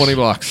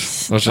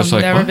 $20. I was just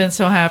I've never been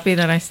so happy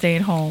that I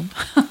stayed home.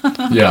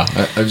 Yeah,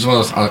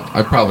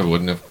 I probably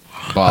wouldn't have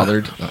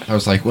bothered. I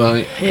was like, well,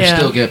 you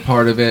still get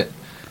part of it.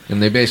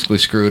 And they basically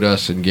screwed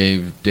us and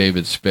gave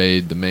David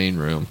Spade the main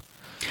room.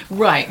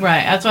 Right.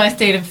 That's why I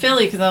stayed in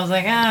Philly, because I was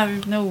like,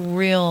 there's no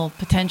real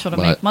potential to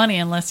make money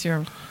unless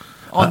you're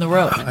on the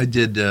road. I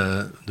did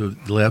the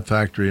Laugh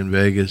Factory in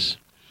Vegas.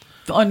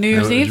 On New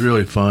Year's Eve? It was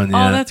really fun,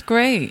 Oh, that's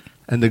great.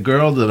 And the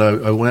girl that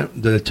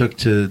I took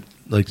to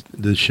like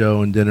the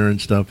show and dinner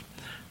and stuff,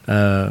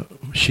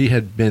 she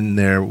had been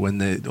there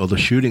when all the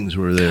shootings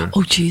were there.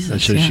 Oh, Jesus!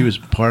 And so she was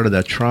part of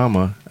that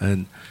trauma,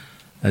 and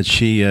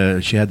she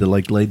had to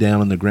like lay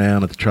down on the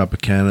ground at the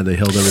Tropicana. They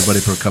held everybody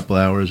for a couple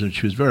hours, and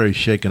she was very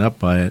shaken up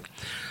by it.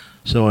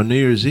 So on New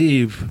Year's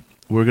Eve,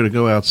 we're going to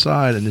go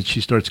outside, and then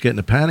she starts getting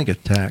a panic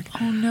attack.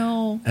 Oh,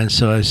 no. And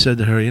so I said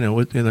to her,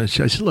 I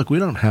said, look, we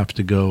don't have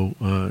to go.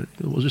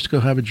 We'll just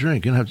go have a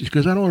drink. You don't have to,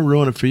 because I don't want to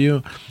ruin it for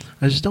you.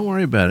 I said, don't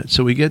worry about it.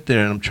 So we get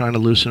there, and I'm trying to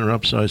loosen her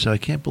up. So I said, I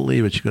can't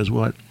believe it. She goes,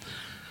 what?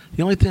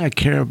 The only thing I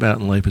care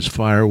about in life is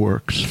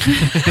fireworks.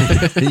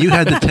 And you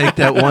had to take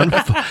that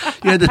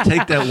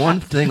one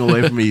thing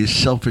away from me, you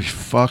selfish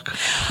fuck.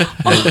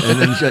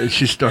 And then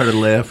she stared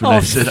laughing.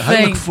 I said,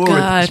 I look forward,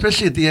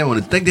 especially at the end when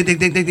it's ding, ding, ding,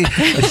 ding, ding, ding.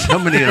 It's so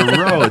many in a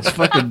row. It's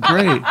fucking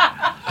great.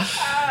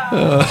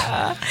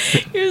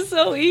 You're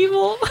so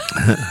evil.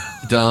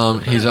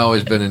 Dom, he's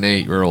always been an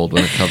 8-year-old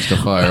when it comes to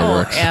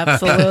fireworks. Oh,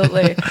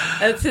 absolutely.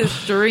 That's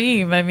his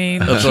dream. I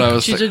mean,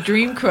 she's a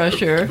dream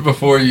crusher.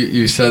 Before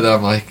you said that,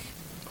 I'm like,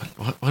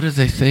 what do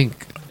they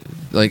think?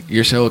 Like,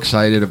 you're so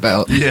excited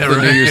about the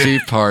New Year's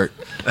Eve part.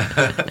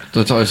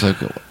 So it's always like,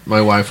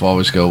 my wife will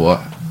always go,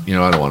 well,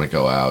 I don't want to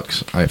go out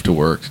because I have to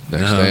work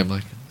next day. I'm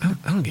like, I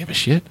don't give a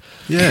shit.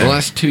 Yeah. The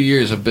last 2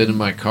 years I've been in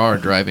my car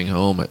driving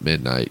home at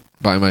midnight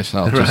by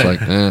myself. Just like,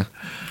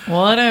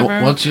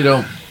 whatever. Once you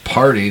don't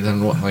party,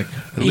 then what? Like,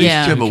 at least you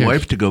have a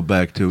wife to go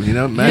back to.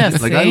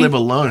 Imagine, I live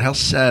alone. How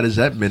sad is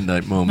that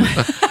midnight moment?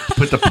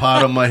 Put the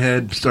pot on my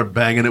head, start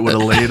banging it with a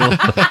ladle.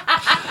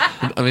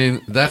 I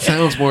mean, that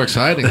sounds more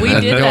exciting. We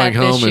than did going that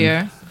home this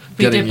year.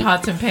 We did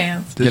pots and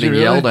pans. Getting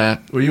yelled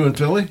at. Were you in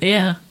Philly?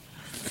 Yeah.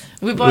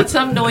 We bought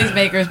some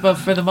noisemakers, but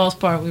for the most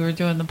part, we were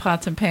doing the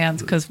pots and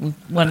pans because we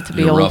wanted to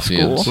be old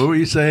school. What were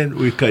you saying?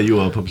 We cut you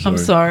off. I'm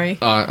sorry.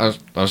 I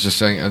was just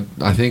saying,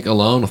 I think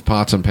Alone with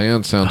Pots and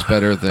Pans sounds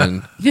better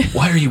than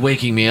Why Are You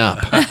Waking Me Up?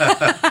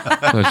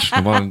 I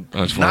just wanted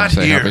to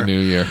say Happy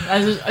New Year.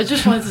 I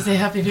just wanted to say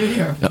Happy New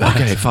Year.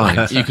 Okay,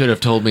 fine. You could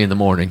have told me in the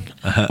morning.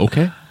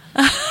 Okay.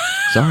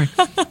 Sorry.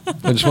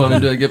 I just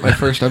wanted to get my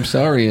first I'm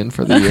sorry in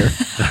for the year.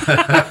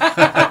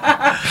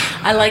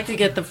 I like to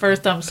get the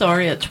first I'm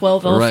sorry at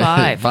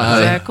 12:05. Is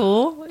that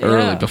cool?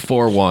 Early,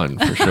 before 1,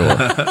 for sure.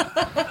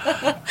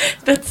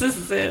 That's a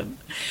sin.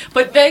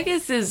 But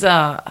Vegas is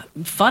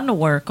fun to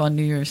work on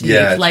New Year's Eve.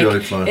 Yeah, it's really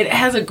fun. It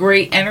has a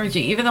great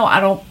energy. Even though I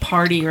don't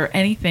party or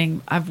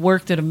anything, I've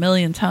worked it a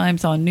million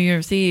times on New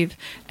Year's Eve,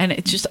 and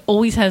it just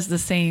always has the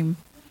same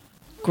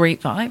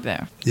great vibe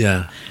there.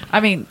 Yeah. I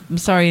mean, I'm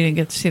sorry you didn't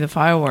get to see the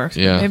fireworks.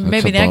 Yeah, maybe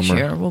that's a next bummer.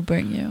 year we'll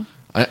bring you.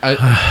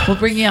 I We'll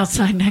bring you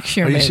outside next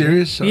year. Are you maybe.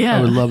 serious? Yeah.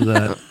 I would love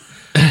that.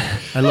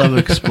 I love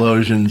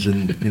explosions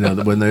and,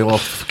 when they all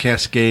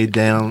cascade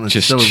down. It's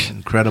Just so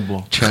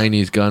incredible.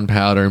 Chinese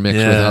gunpowder mixed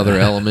with Yeah. other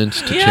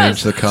elements to Yes,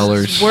 change the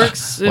colors.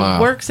 It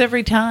Wow. works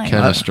every time.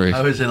 Chemistry.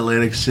 I was in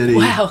Atlantic City.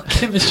 Wow,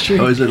 chemistry.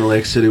 I was in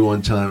Atlantic City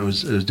one time. I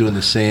was doing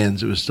the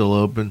Sands. It was still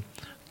open.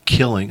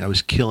 I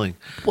was killing.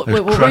 What I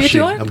was were you crushing.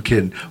 doing? I'm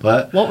kidding.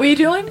 What? What were you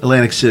doing?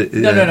 Atlantic City.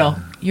 No.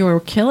 You were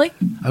killing?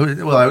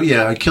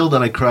 I killed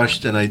and I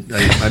crushed and I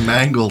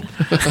mangled.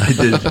 I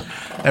did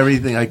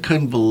everything. I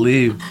couldn't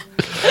believe.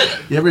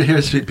 You ever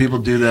hear people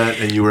do that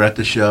and you were at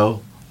the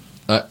show?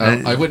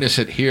 I witness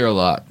it here a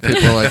lot.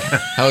 People are like,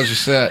 "How was your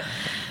set?"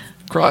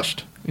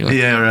 Crushed. You're like,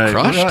 Yeah, right.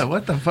 Crushed.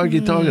 What the fuck are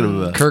you talking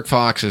about? Kirk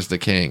Fox is the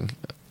king.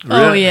 Oh,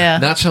 Really? yeah.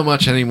 Not so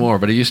much anymore,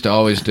 but he used to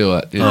always do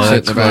it. You'd Oh, sit in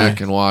that's the back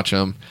funny. and watch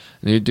him,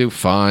 and you'd do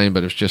fine.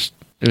 But it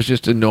was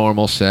just a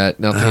normal set,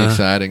 nothing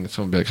exciting.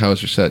 Someone would be like, "How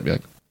was your set?" I'd be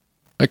like,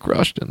 "I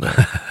crushed in there."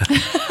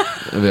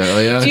 I'd be like, "Oh,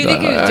 yeah, Do you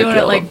think he was doing it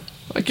killed like him.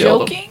 I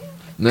killed him." joking?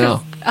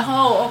 No.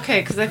 Oh,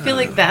 okay. Because I feel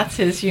like that's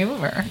his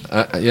humor.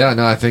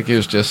 No, I think it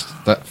was just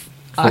that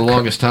for the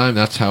longest time.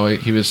 That's how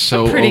he was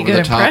so pretty over good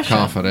the top impression.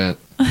 confident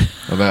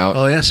about.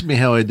 Oh, ask me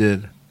how I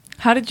did.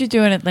 How did you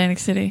do in Atlantic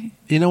City?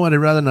 You know what? I'd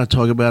rather not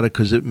talk about it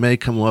because it may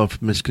come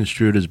off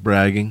misconstrued as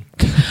bragging.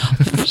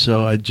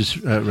 So I'd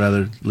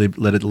rather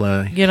let it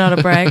lie. You're not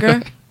a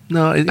bragger?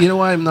 No, you know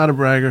why I'm not a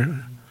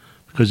bragger?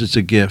 Because it's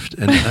a gift,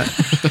 and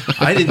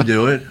I didn't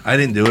do it.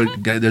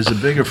 There's a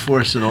bigger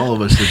force than all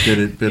of us that did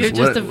it. You're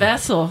just a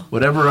vessel.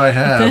 Whatever I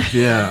have,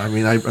 yeah. I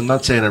mean, I'm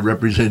not saying I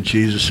represent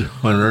Jesus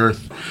on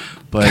earth,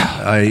 but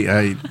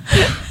I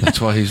That's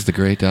why he's the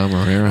great Dom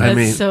Irerra. That's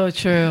mean, so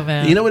true,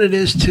 man. you know what it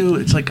is too?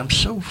 It's like I'm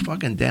so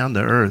fucking down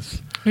to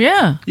earth.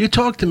 Yeah. You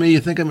talk to me, you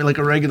think I'm like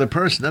a regular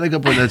person. Then I go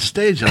up on that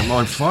stage and I'm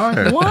on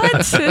fire. What?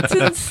 It's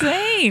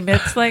insane.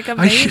 It's like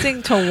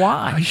amazing to I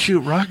watch.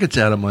 shoot rockets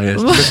out of my ass.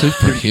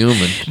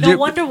 Superhuman. No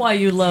wonder why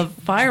you love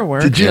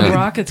fireworks. Did you- and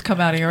rockets come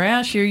out of your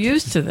ass. You're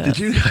used to this. Did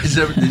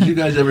you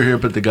guys ever hear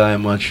about the guy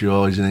in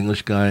Montreal? He's an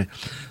English guy.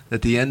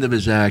 At the end of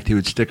his act, he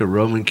would stick a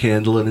Roman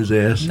candle in his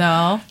ass.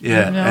 No.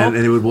 Yeah, No. and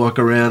he would walk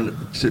around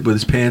with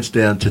his pants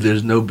down to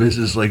 "There's no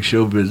business like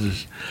show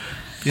business."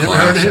 You never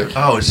heard of him?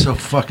 Oh, it's so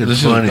fucking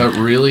This funny. is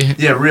really.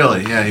 Yeah,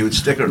 really. Yeah, he would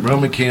stick a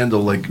Roman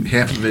candle, like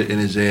half of it, in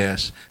his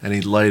ass, and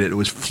he'd light it. It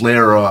was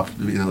flare off,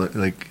 and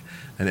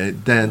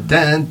it dun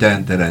dun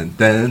dun dun dun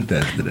dun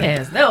dun.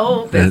 There's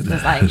no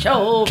business like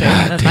show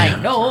business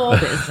like no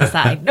business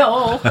I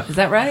know. Is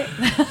that right?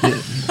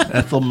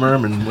 Ethel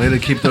Merman, way to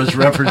keep those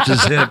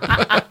references hip.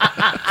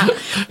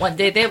 One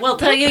day they will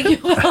tell you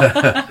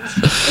will.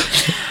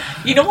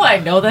 You know why I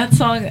know that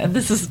song? And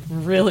this is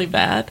really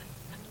bad.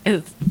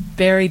 It's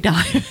Barry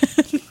Diamond.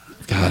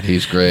 God,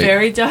 he's great.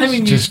 Barry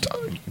Diamond. Just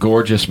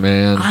gorgeous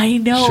man. I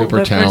know. Super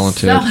but for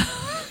talented.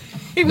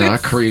 He Not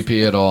was-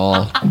 creepy at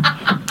all.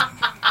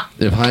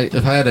 If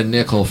I had a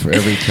nickel for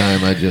every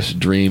time I just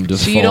dreamed of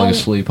So you falling don't-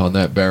 asleep on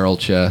that barrel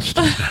chest.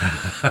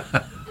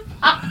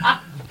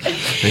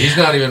 He's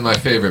not even my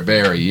favorite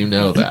Barry. You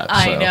know that. So.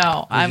 I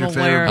know. I'm your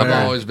aware favorite of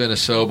I've it. always been a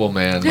Sobel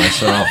man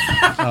myself.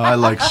 Oh, I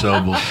like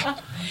Sobel.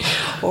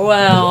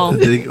 Well,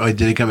 Did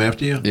he come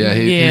after you? Yeah,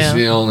 Yeah. he's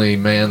the only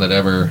man that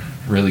ever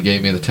really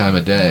gave me the time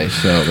of day.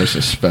 So there's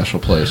a special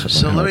place. in my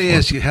So let heart me for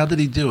ask you, how did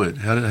he do it?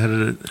 How did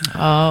it?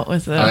 oh, it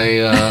was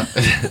a,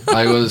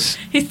 I was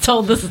he's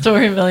told the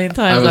story a million I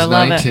times. was I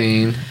love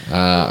 19.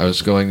 I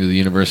was going to the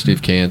University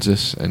of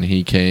Kansas, and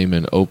he came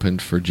and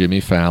opened for Jimmy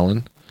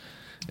Fallon.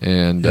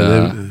 And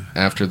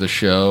after the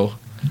show,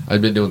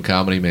 I'd been doing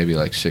comedy maybe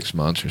like 6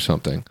 months or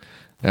something.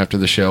 After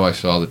the show, I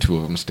saw the two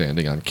of them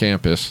standing on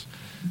campus.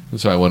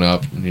 And so I went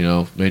up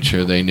and, made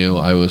sure they knew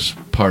I was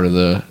part of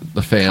the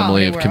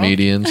family Comedy of world.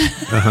 comedians.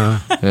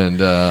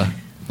 And I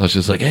was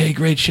just like, hey,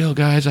 great show,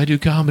 guys. I do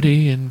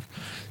comedy, and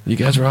you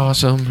guys are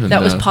awesome. And,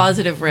 That was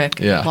Positive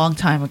Rick yeah. a long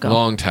time ago.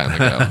 long time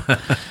ago.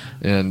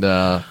 And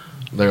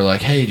they were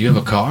like, hey, do you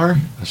have a car?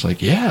 I was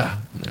like, yeah.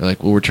 And they're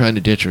like, well, we're trying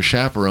to ditch our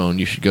chaperone.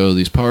 You should go to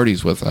these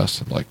parties with us.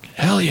 I'm like,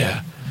 hell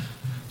yeah.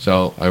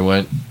 So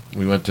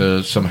we went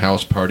to some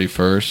house party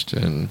first,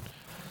 and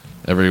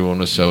everyone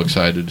was so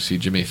excited to see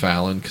Jimmy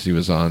Fallon because he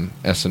was on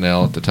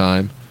SNL at the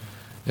time.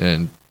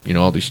 And,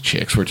 all these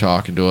chicks were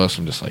talking to us.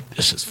 I'm just like,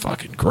 this is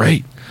fucking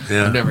great.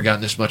 Yeah. I've never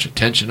gotten this much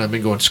attention. I've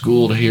been going to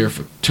school to here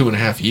for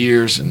 2.5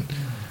 years. And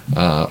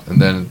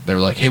then they were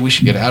like, hey, we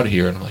should get out of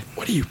here. And I'm like,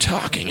 what are you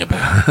talking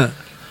about?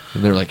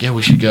 And they're like, yeah,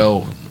 we should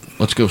go.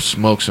 Let's go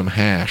smoke some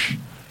hash.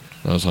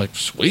 And I was like,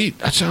 sweet,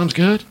 that sounds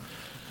good.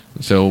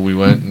 And so we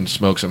went and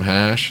smoked some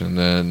hash, and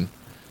then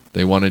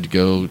they wanted to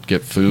go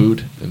get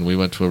food, and we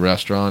went to a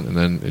restaurant, and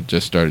then it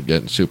just started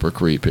getting super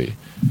creepy.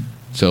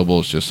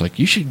 Sobel's just like,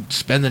 you should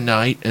spend the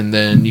night and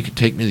then you can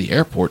take me to the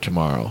airport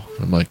tomorrow.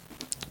 I'm like,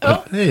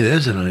 Oh. Hey,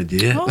 there's an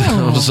idea. Oh,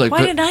 I was like,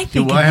 why didn't I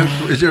think of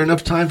that? Is there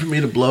enough time for me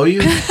to blow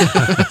you?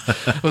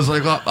 I was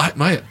like, well,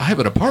 I have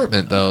an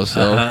apartment though,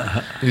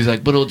 so he's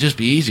like, but it'll just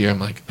be easier. I'm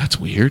like, that's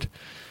weird.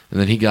 And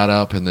then he got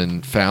up, and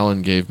then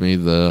Fallon gave me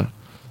the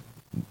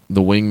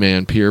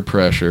wingman peer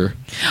pressure.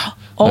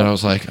 Oh. And I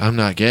was like, I'm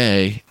not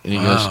gay. And he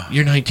goes,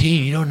 you're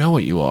 19, you don't know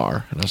what you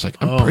are. And I was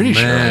like, I'm pretty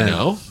sure I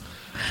know.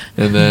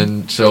 And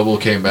then Sobel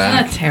came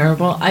back. Isn't that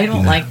terrible? I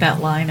don't like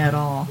that line at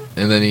all.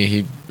 And then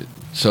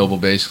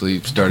Sobel basically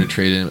started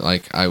treating it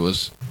like I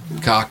was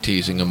cock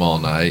teasing him all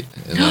night,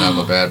 and then I'm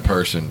a bad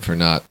person for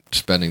not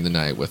spending the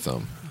night with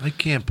him. I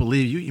can't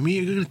believe you. You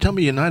mean you're going to tell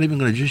me you're not even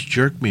going to just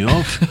jerk me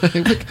off?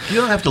 You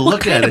don't have to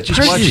look at it. Just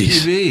watch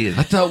TV.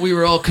 I thought we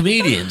were all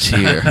comedians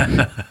here.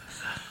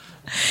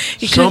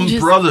 Some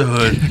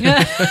brotherhood.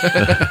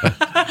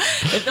 I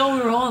thought we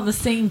were all on the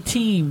same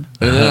team.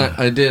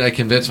 And then I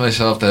convinced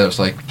myself that it was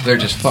like, they're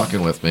just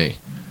fucking with me.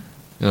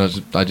 You know,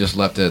 I just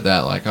left it at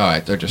that. Like, all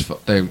right, they're just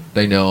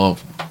they know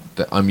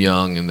that I'm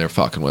young and they're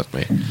fucking with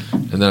me.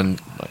 And then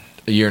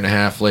a year and a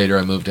half later,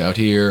 I moved out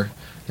here,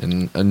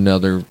 and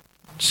another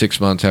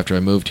 6 months after I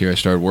moved here, I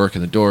started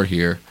working the door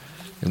here.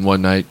 And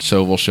one night,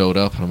 Sobel showed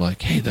up, and I'm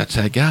like, hey, that's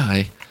that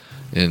guy.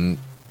 And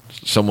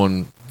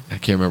someone, I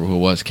can't remember who it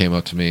was, came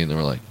up to me, and they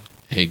were like,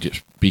 hey,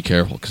 just be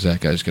careful, because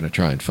that guy's going to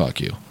try and fuck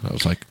you. And I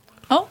was like,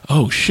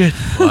 oh, shit.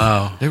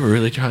 Wow. They were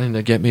really trying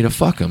to get me to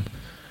fuck him.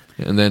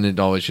 And then it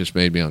always just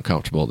made me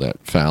uncomfortable that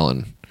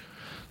Fallon,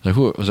 like,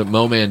 who was it,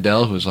 Mo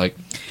Mandel, who was like,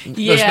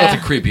 there's nothing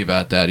creepy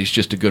about that. He's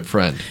just a good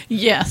friend.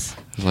 Yes.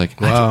 I was like,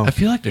 wow. I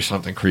feel like there's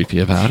something creepy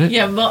about it.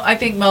 Yeah, I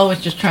think Mo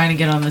was just trying to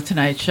get on the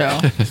Tonight Show.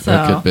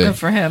 So could be. good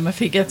for him if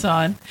he gets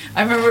on.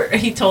 I remember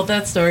he told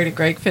that story to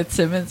Greg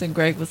Fitzsimmons, and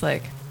Greg was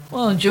like,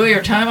 well, enjoy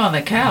your time on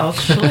the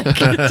couch. It'll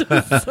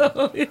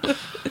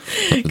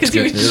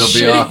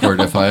be awkward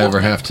if I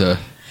ever have to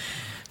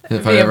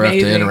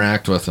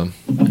interact with him.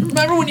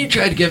 Remember when you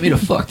tried to get me to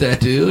fuck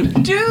that dude?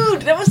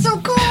 Dude, that was so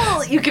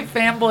cool. You can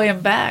fanboy him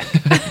back.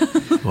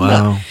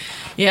 Wow.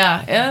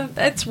 Yeah, and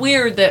it's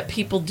weird that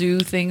people do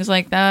things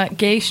like that,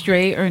 gay,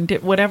 straight, or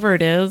whatever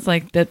it is,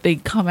 like that they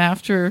come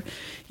after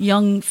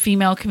young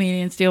female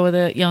comedians, deal with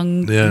it,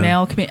 young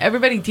male comedians.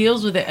 Everybody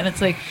deals with it, and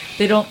it's like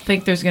they don't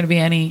think there's going to be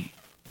any.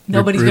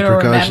 Nobody's going to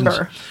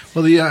remember.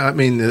 Well, yeah, I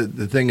mean,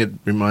 the thing it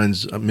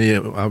reminds me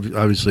of,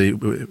 obviously,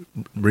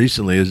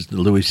 recently is the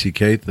Louis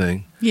C.K.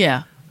 thing.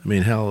 Yeah. I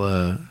mean, hell,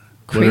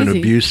 what an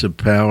abuse of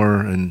power.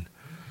 And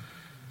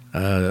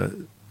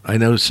I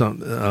know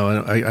some,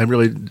 I'd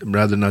really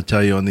rather not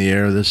tell you on the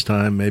air this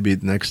time, maybe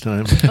next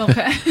time.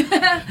 Okay.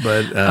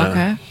 But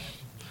okay.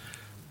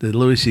 The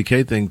Louis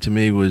C.K. thing to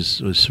me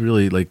was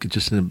really like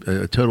just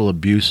a total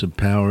abuse of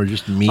power,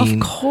 just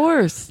mean. Of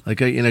course.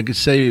 Like, I could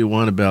say you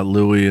want about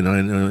Louis and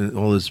I know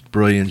all this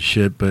brilliant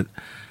shit, but.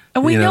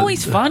 And we know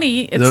he's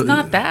funny. It's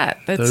not that.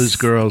 Those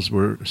girls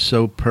were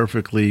so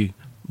perfectly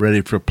ready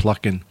for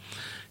plucking.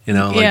 You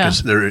know, like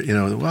they're,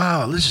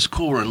 wow, this is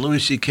cool. We're in Louis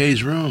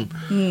C.K.'s room.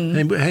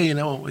 Hey,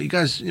 you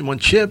guys, you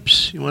want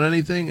chips? You want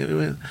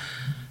anything?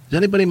 Does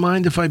anybody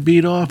mind if I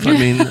beat off? I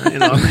mean, you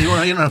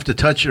don't have to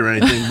touch it or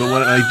anything, but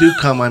when I do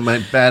come, I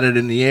might bat it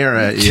in the air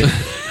at you.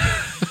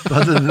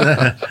 Other than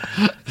that,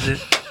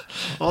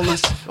 all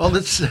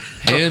this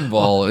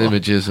handball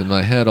images in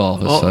my head all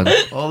of a sudden.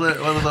 All that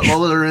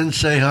are in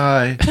say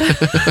hi.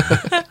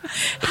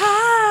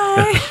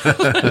 Hi.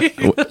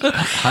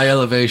 High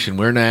elevation.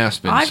 We're in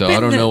Aspen, so I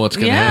don't know what's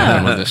going to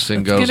happen when this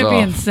thing goes off. It's going to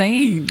be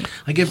insane.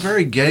 I get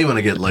very gay when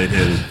I get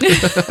lightheaded.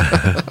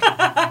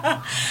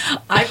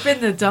 I've been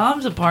to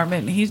Dom's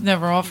apartment, and he's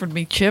never offered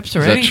me chips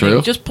or anything. anything. True?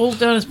 He just pulls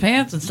down his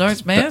pants and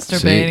starts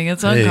masturbating.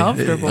 It's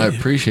uncomfortable. I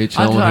appreciate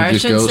someone who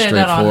just goes straight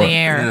that on for the it.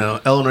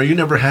 air. Eleanor, you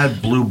never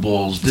had blue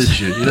balls, did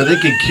you? They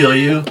can kill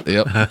you.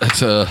 Yep,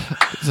 it's a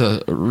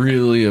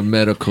really a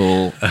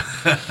medical.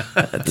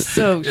 That's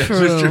so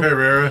true. Mr.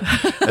 Irerra,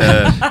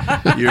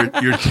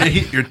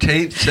 your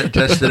taint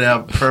tested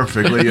out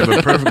perfectly. You have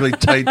a perfectly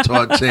tight,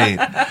 taut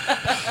taint.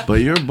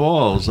 But your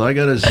balls, I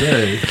gotta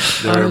say,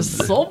 they're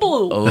so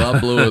blue. A lot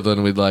bluer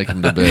than we'd like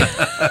them to be.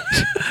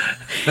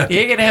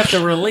 You're gonna have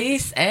to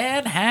release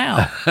and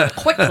how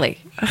quickly.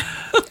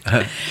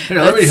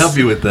 Here, let me help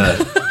you with that.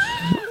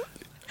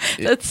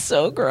 That's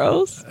so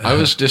gross. I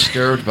was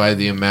disturbed by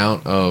the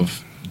amount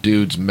of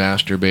dudes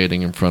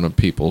masturbating in front of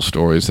people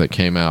stories that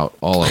came out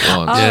all at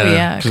once. Oh,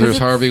 yeah. Because there's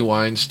Harvey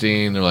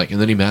Weinstein. They're like, and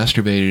then he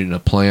masturbated in a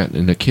plant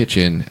in a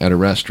kitchen at a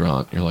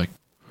restaurant. You're like,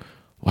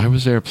 why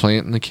was there a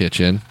plant in the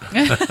kitchen?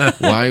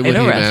 Why would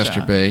he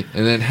masturbate?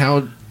 And then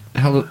how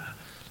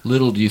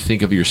little do you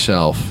think of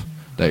yourself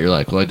that you're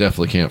like, well, I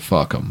definitely can't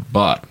fuck him,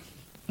 but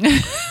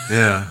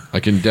yeah, I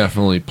can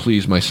definitely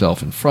please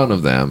myself in front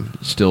of them,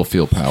 still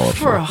feel powerful.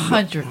 For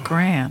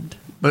 $100,000.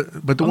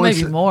 But the or ones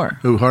maybe more.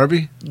 Who,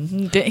 Harvey?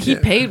 Mm-hmm. He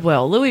paid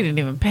well. Louis didn't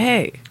even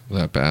pay.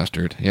 That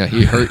bastard. Yeah,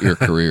 he hurt your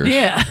careers.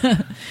 Yeah.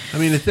 I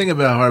mean, the thing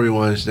about Harvey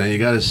Weinstein, you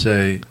got to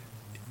say,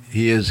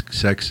 he is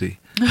sexy.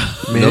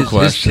 I mean, no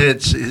question.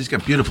 His tits, he's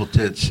got beautiful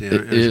tits.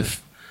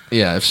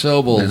 Yeah, if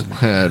Sobel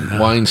had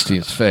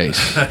Weinstein's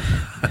face,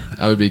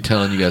 I would be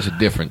telling you guys a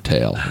different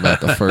tale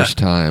about the first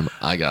time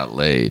I got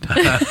laid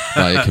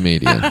by a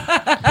comedian.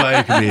 By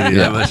a comedian.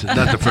 Yeah. That was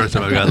not the first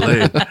time I got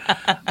laid.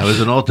 I was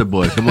an altar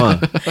boy. Come on.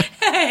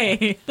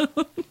 Hey,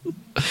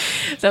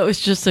 that was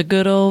just a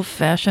good old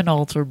fashioned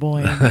altar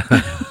boy.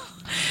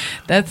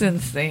 That's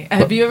insane.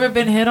 Have you ever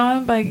been hit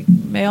on by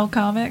male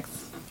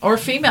comics or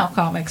female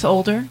comics?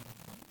 Older?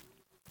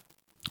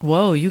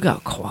 Whoa, you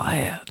got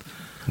quiet.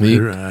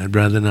 I'd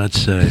rather not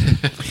say.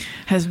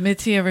 Has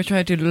Mitzi ever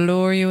tried to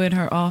lure you in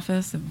her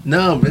office? And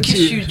No,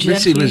 kiss you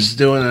Mitzi gently? was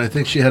doing. I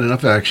think she had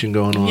enough action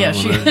going on. Yeah,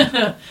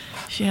 when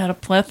she had a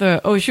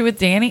plethora. Oh, was she with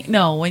Danny?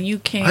 No, when you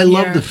came I here.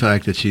 love the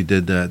fact that she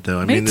did that, though.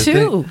 I Me mean, the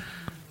too. thing,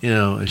 you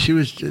know, she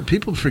was.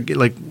 People forget,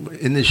 like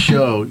in this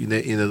show, you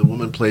know, the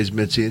woman plays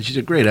Mitzi, and she's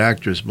a great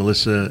actress,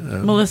 Melissa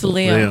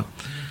Leo.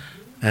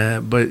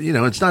 But you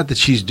know, it's not that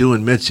she's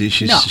doing Mitzi.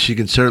 She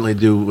can certainly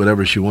do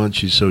whatever she wants.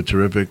 She's so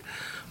terrific.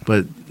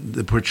 But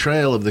the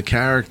portrayal of the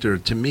character,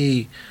 to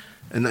me,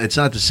 and it's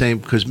not the same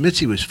because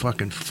Mitzi was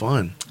fucking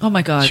fun. Oh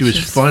my God, She was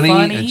funny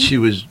and she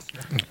was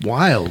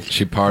wild.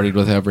 She partied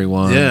with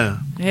everyone. Yeah.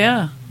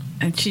 Yeah,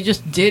 and she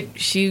just did.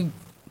 She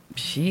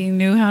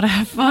knew how to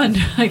have fun,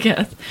 I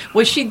guess.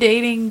 Was she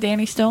dating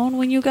Danny Stone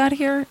when you got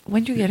here?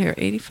 When did you get here?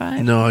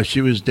 85? No, she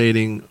was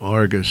dating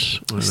Argus.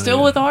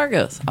 Still with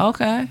Argus.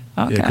 Okay.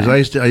 Yeah,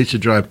 because I used to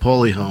drive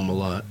Paulie home a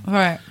lot.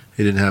 Right.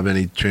 He didn't have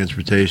any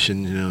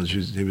transportation. You know,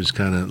 he was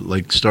kind of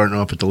like starting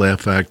off at the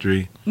Laugh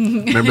Factory.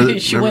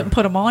 She wouldn't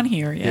put him on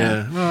here.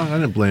 Yeah. Well, I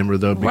didn't blame her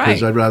though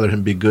because Right. I'd rather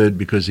him be good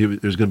because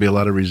there's going to be a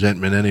lot of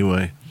resentment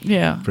anyway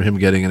Yeah. for him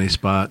getting any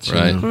spots.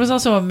 Right. You But know? it was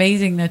also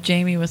amazing that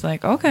Jamie was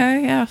like,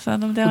 okay, yeah,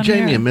 send him down Well,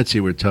 Jamie here. and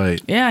Mitzi were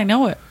tight. Yeah, I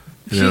know it.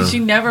 Yeah. She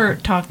never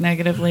talked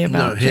negatively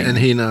about Jamie. And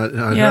he not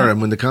Yeah. her. And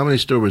when the Comedy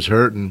Store was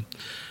hurting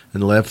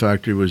and the Laugh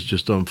Factory was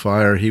just on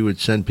fire, he would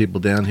send people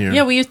down here.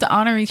 Yeah, we used to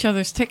honor each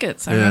other's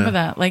tickets. I Yeah. remember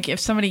that. Like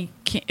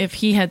if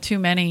he had too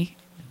many,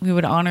 we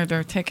would honor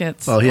their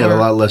tickets. Well, he had a Or-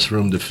 lot less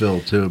room to fill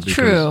too. Because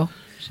True.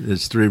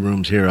 There's 3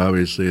 rooms here.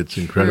 Obviously, it's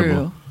incredible.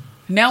 True.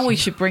 Now we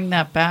should bring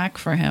that back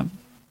for him.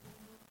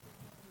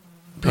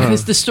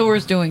 Because the store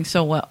is doing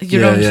so well. You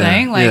know what I'm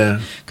saying? Like,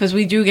 because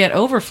we do get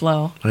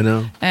overflow. I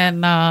know.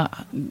 And,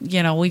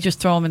 we just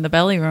throw them in the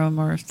belly room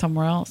or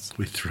somewhere else.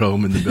 We throw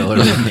him in the belly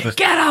room.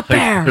 Get up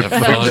there! Have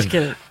I'm fun. just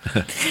kidding.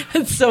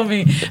 It's so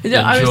mean.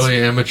 I was- Enjoy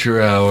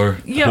amateur hour.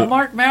 Yeah,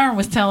 Mark Maron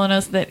was telling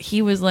us that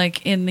he was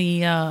like in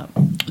the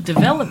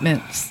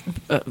developments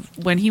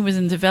when he was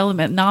in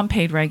development,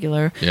 non-paid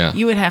regular. Yeah.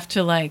 You would have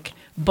to like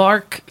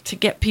bark to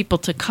get people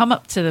to come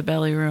up to the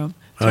belly room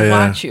to Oh, yeah.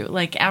 watch you,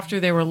 like after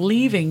they were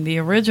leaving the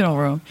original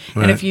room.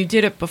 Right. And if you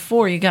did it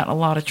before, you got in a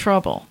lot of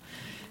trouble.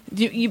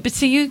 But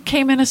see, you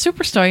came in a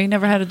superstar. You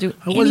never had to do.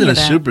 I wasn't a any of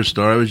that.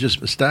 superstar. I was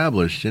just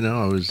established. You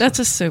know, I was. That's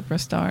a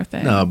superstar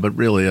thing. No, but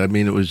really, I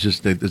mean, it was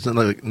just that it's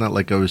not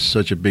like I was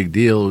such a big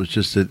deal. It was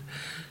just that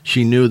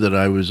she knew that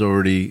I was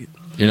already.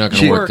 You're not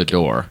going to work the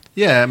door.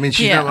 Yeah, I mean,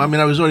 Yeah.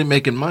 I was already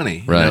making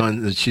money, Right. you know,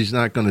 and she's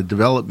not going to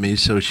develop me.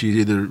 So she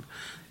either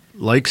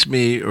likes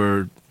me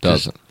or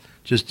Doesn't.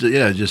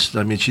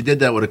 I mean, she did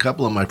that with a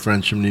couple of my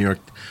friends from New York.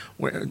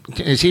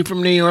 Is he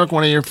from New York?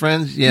 One of your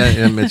friends?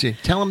 Yeah, Mitzi.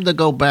 Tell him to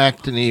go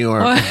back to New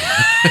York. All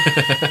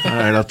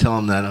right, I'll tell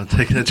him that.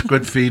 That's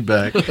good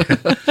feedback.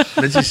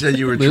 Mitzi said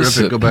you were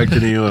Listen. terrific. Go back to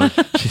New York.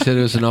 She said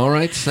it was an all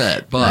right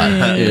set, but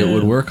it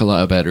would work a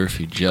lot better if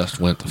you just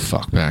went the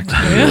fuck back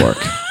to New York.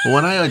 Well,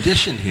 when I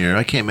auditioned here,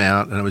 I came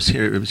out and I was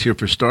here. It was here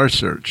for Star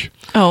Search.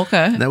 Oh,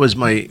 okay. And that was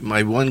my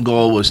one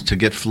goal was to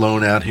get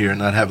flown out here and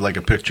not have like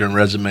a picture and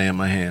resume in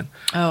my hand.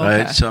 Oh,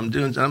 right. okay. So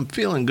I'm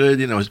feeling good.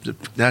 You know, it's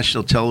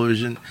national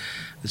television.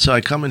 And so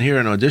I come in here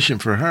and audition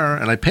for her,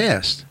 and I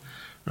passed.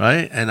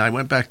 Right. And I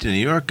went back to New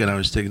York, and I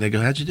was thinking, they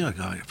go, how'd you do? I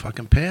go, I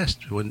fucking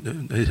passed. How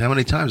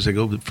many times? I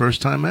go, the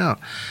first time out,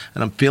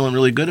 and I'm feeling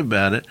really good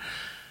about it.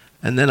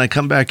 And then I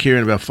come back here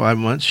in about 5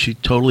 months. She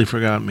totally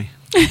forgot me.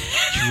 She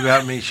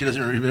forgot me. She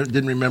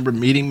didn't remember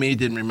meeting me.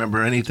 Didn't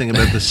remember anything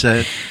about the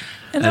set.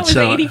 And that was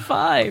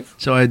 85.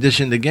 So I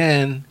auditioned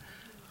again,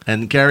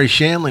 and Gary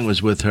Shandling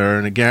was with her,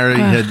 and Gary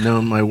had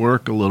known my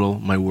work a little,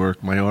 my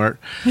art,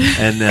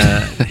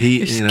 and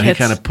he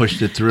kind of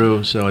pushed it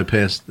through. So I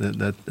passed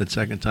that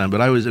second time. But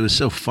it was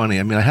so funny.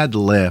 I mean, I had to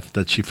laugh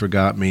that she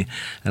forgot me,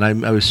 and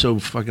I was so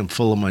fucking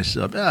full of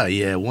myself. Oh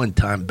yeah, one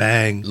time,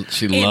 bang,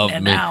 She In loved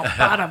and me. out,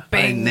 bada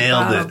bing, I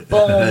nailed bada it.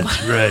 boom.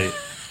 That's right.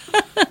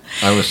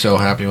 I was so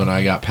happy when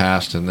I got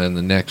passed, and then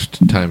the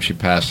next time she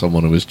passed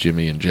someone, it was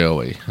Jimmy and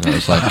Joey. And I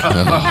was like,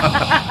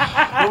 oh.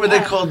 What were they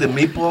called? The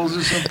meatballs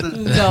or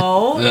something?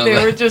 No, No, they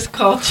that- were just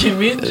called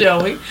Jimmy and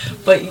Joey.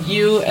 But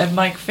you and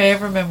Mike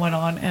Faverman went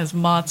on as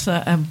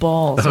Matzah and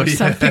Balls or yeah.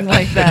 something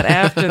like that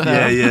after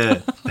them. Yeah.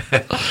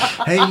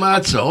 Hey,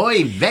 Matzo,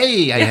 oy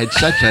vey, I had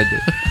such a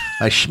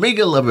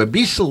schmigel of a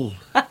bissel.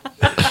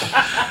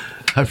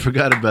 I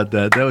forgot about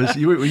that. That was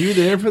were you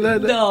there for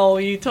that? No,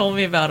 you told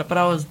me about it, but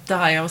I was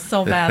dying. I was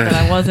so mad that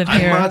I wasn't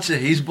here. I'm Matza,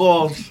 he's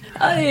bald.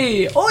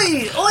 Hey,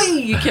 oi, oi,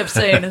 you kept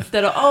saying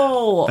instead of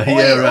oh, oi,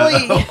 Yeah,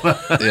 right.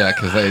 oi. Yeah,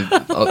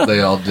 because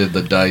they all did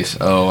the dice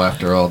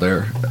after all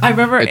their I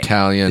remember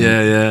Italian.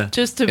 Yeah.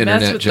 just to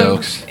internet mess with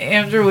jokes. them.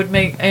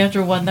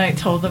 Andrew one night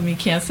told them you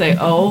can't say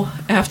oh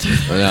after.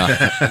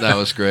 Yeah, that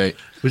was great.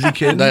 Was he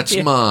kidding? That's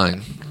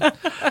mine.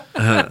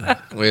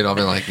 We'd all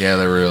been like, yeah,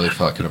 they're really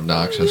fucking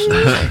obnoxious. And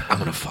he's like, I'm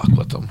going to fuck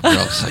with them. And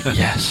I was like,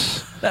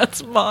 yes.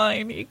 That's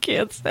mine. You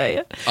can't say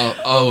it.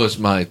 Oh, is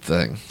my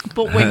thing.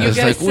 But when you It's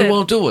guys like, said, we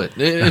won't do it.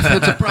 If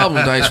it's a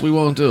problem, Dice, we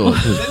won't do it.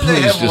 Didn't they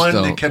Please have just one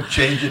don't. that kept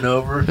changing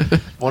over?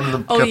 One of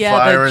them oh kept yeah,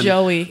 firing. the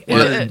Joey.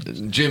 Yeah,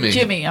 Jimmy.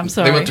 Jimmy, I'm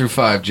sorry. They went through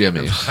 5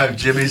 Jimmys. 5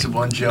 Jimmys and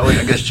 1 Joey.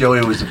 I guess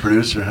Joey was the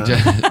producer,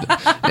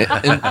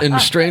 huh?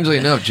 and strangely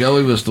enough,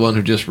 Joey was the one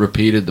who just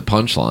repeated the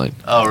punchline.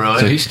 Oh,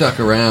 really? So he stuck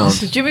around.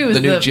 So Jimmy was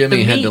the new Jimmy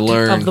the had meat to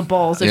learn of the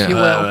balls, if you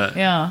will. Right.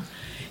 Yeah.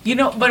 You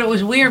know, but it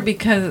was weird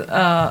because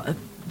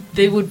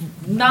they would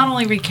not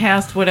only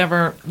recast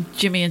whatever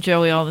Jimmy and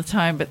Joey all the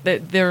time, but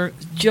their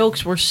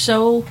jokes were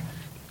so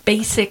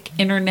basic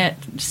internet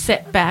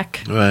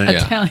setback Right.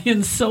 Yeah.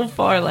 Italian so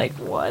far, like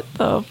what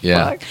the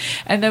Yeah. fuck?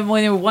 And then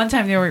when one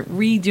time they were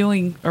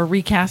redoing or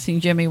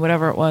recasting Jimmy,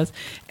 whatever it was,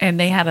 and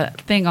they had a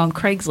thing on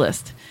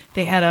Craigslist.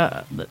 They had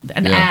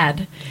an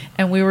ad,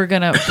 and we were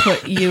gonna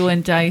put you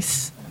and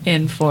Dice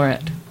in for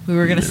it. We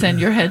were gonna send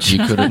your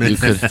headshot You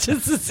could. just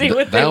to see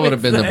what they That would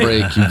have been the say.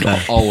 break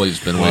you've always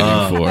been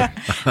waiting for.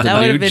 The That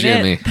would new have been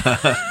Jimmy.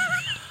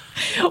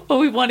 Well,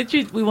 we wanted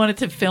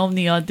to film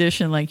the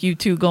audition, like you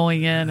two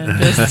going in, and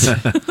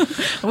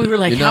just we were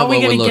like, You know how are we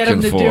what going to we're get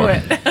him to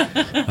looking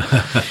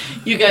do it?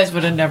 You guys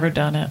would have never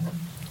done it.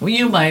 Well,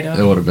 you might It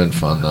have. would have been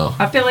fun though.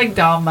 I feel like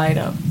Dom might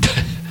have.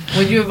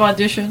 Would you have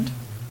auditioned?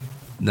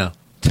 No.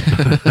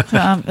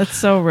 It's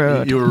so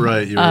rude. You were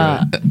right. You were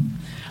right.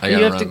 I You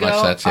gotta have to run go.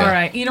 my sets. Yeah. All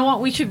right. You know what?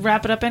 We should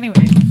wrap it up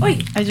anyway.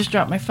 Wait, I just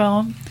dropped my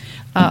phone.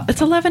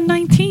 It's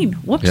 11:19.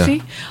 Whoopsie.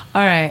 Yeah.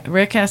 All right.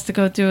 Rick has to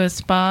go do his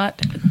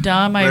spot.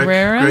 Dom Rick,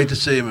 Irerra. great to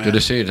see you, man. Good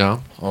to see you,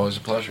 Tom. Always a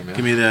pleasure, man.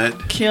 Give me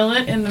that. Kill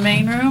it in the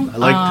main room. I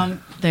like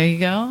There you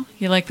go.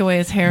 You like the way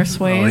his hair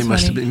sways? Oh, he when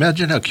must have been.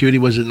 Imagine how cute he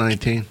was at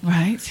 19.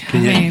 Right.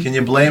 Can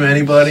you blame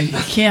anybody?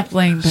 Can't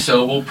blame. But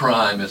Sobel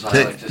Prime, as I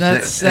like to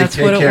say. that's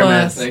Take what it care,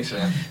 man. was. Thanks,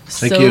 man.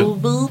 Thank you.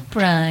 Sobel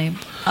Prime.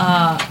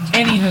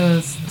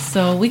 Anywho's,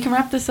 so we can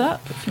wrap this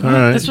up. If you All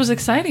want. right. This was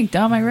exciting.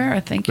 Dom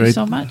Irerra, thank you Great.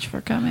 so much for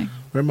coming.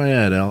 Where am I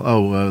at, Al?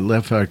 Oh,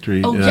 Laugh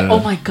Factory. Oh, yeah. Oh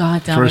my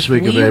God, Dom. first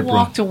week if of we April.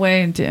 walked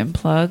away and didn't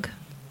plug,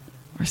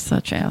 we're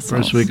such assholes.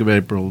 First week of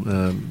April.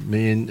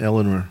 Me and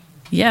Eleanor.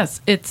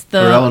 Yes, it's Or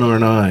Eleanor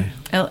and I.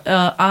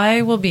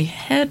 I will be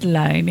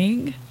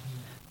headlining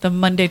the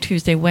Monday,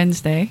 Tuesday,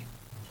 Wednesday,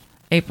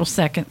 April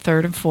 2nd,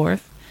 3rd, and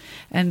 4th.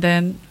 And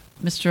then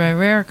Mr.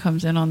 Irerra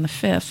comes in on the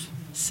 5th,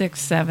 6th,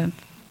 7th,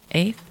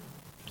 8th.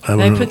 I Did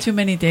don't I know. put too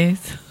many days?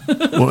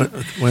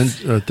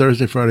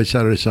 Thursday, Friday,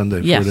 Saturday, Sunday.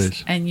 4 Yes,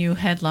 days. and you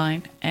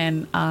headline,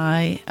 and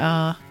I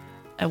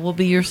will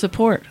be your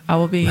support. I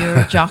will be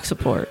your jock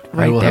support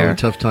right I will there, have a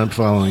tough time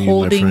following you, my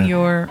holding friend.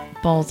 your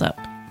balls up.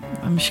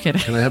 I'm just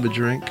kidding. Can I have a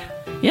drink?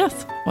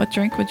 Yes. What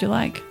drink would you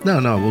like? No,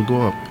 we'll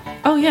go up.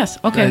 Oh, yes.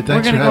 Okay, Hey, we're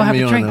thanks going to for go have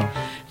having a me drink. on,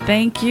 Al.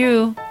 Thank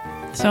you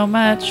so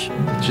much.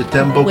 Je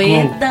t'aime beaucoup.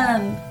 We're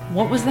done.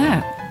 What was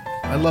that?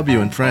 I love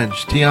you in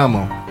French. Ti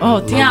amo.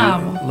 Oh, ti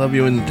amo. Love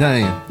you in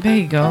Italian. There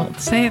you go.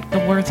 Say it the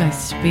words I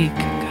speak.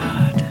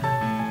 God.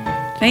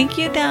 Thank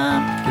you,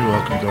 Dom. You're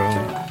welcome,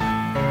 darling.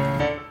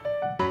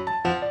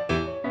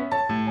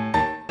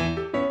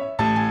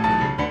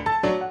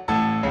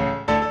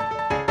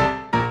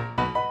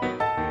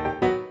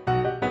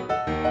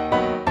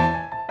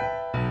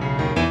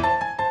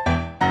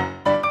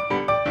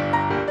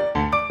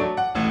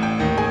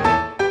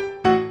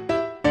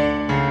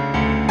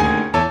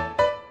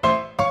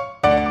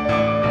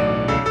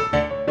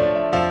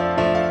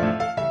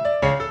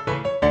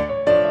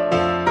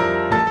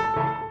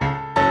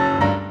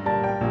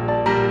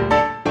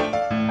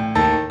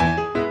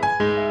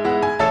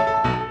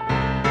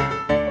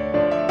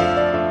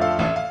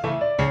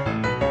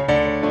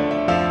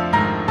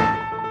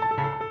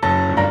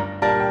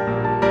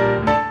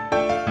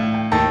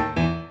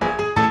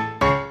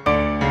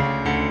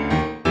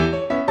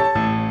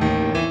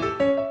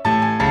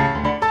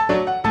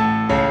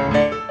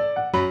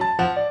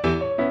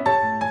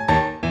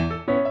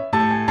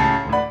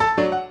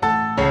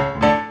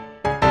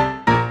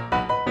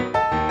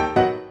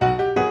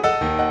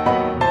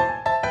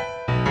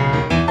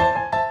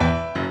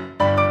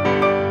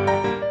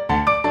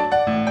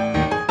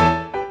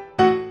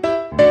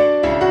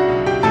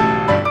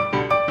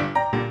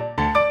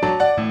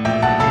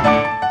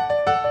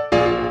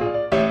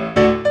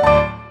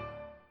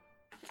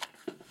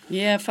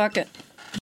 Yeah, fuck it.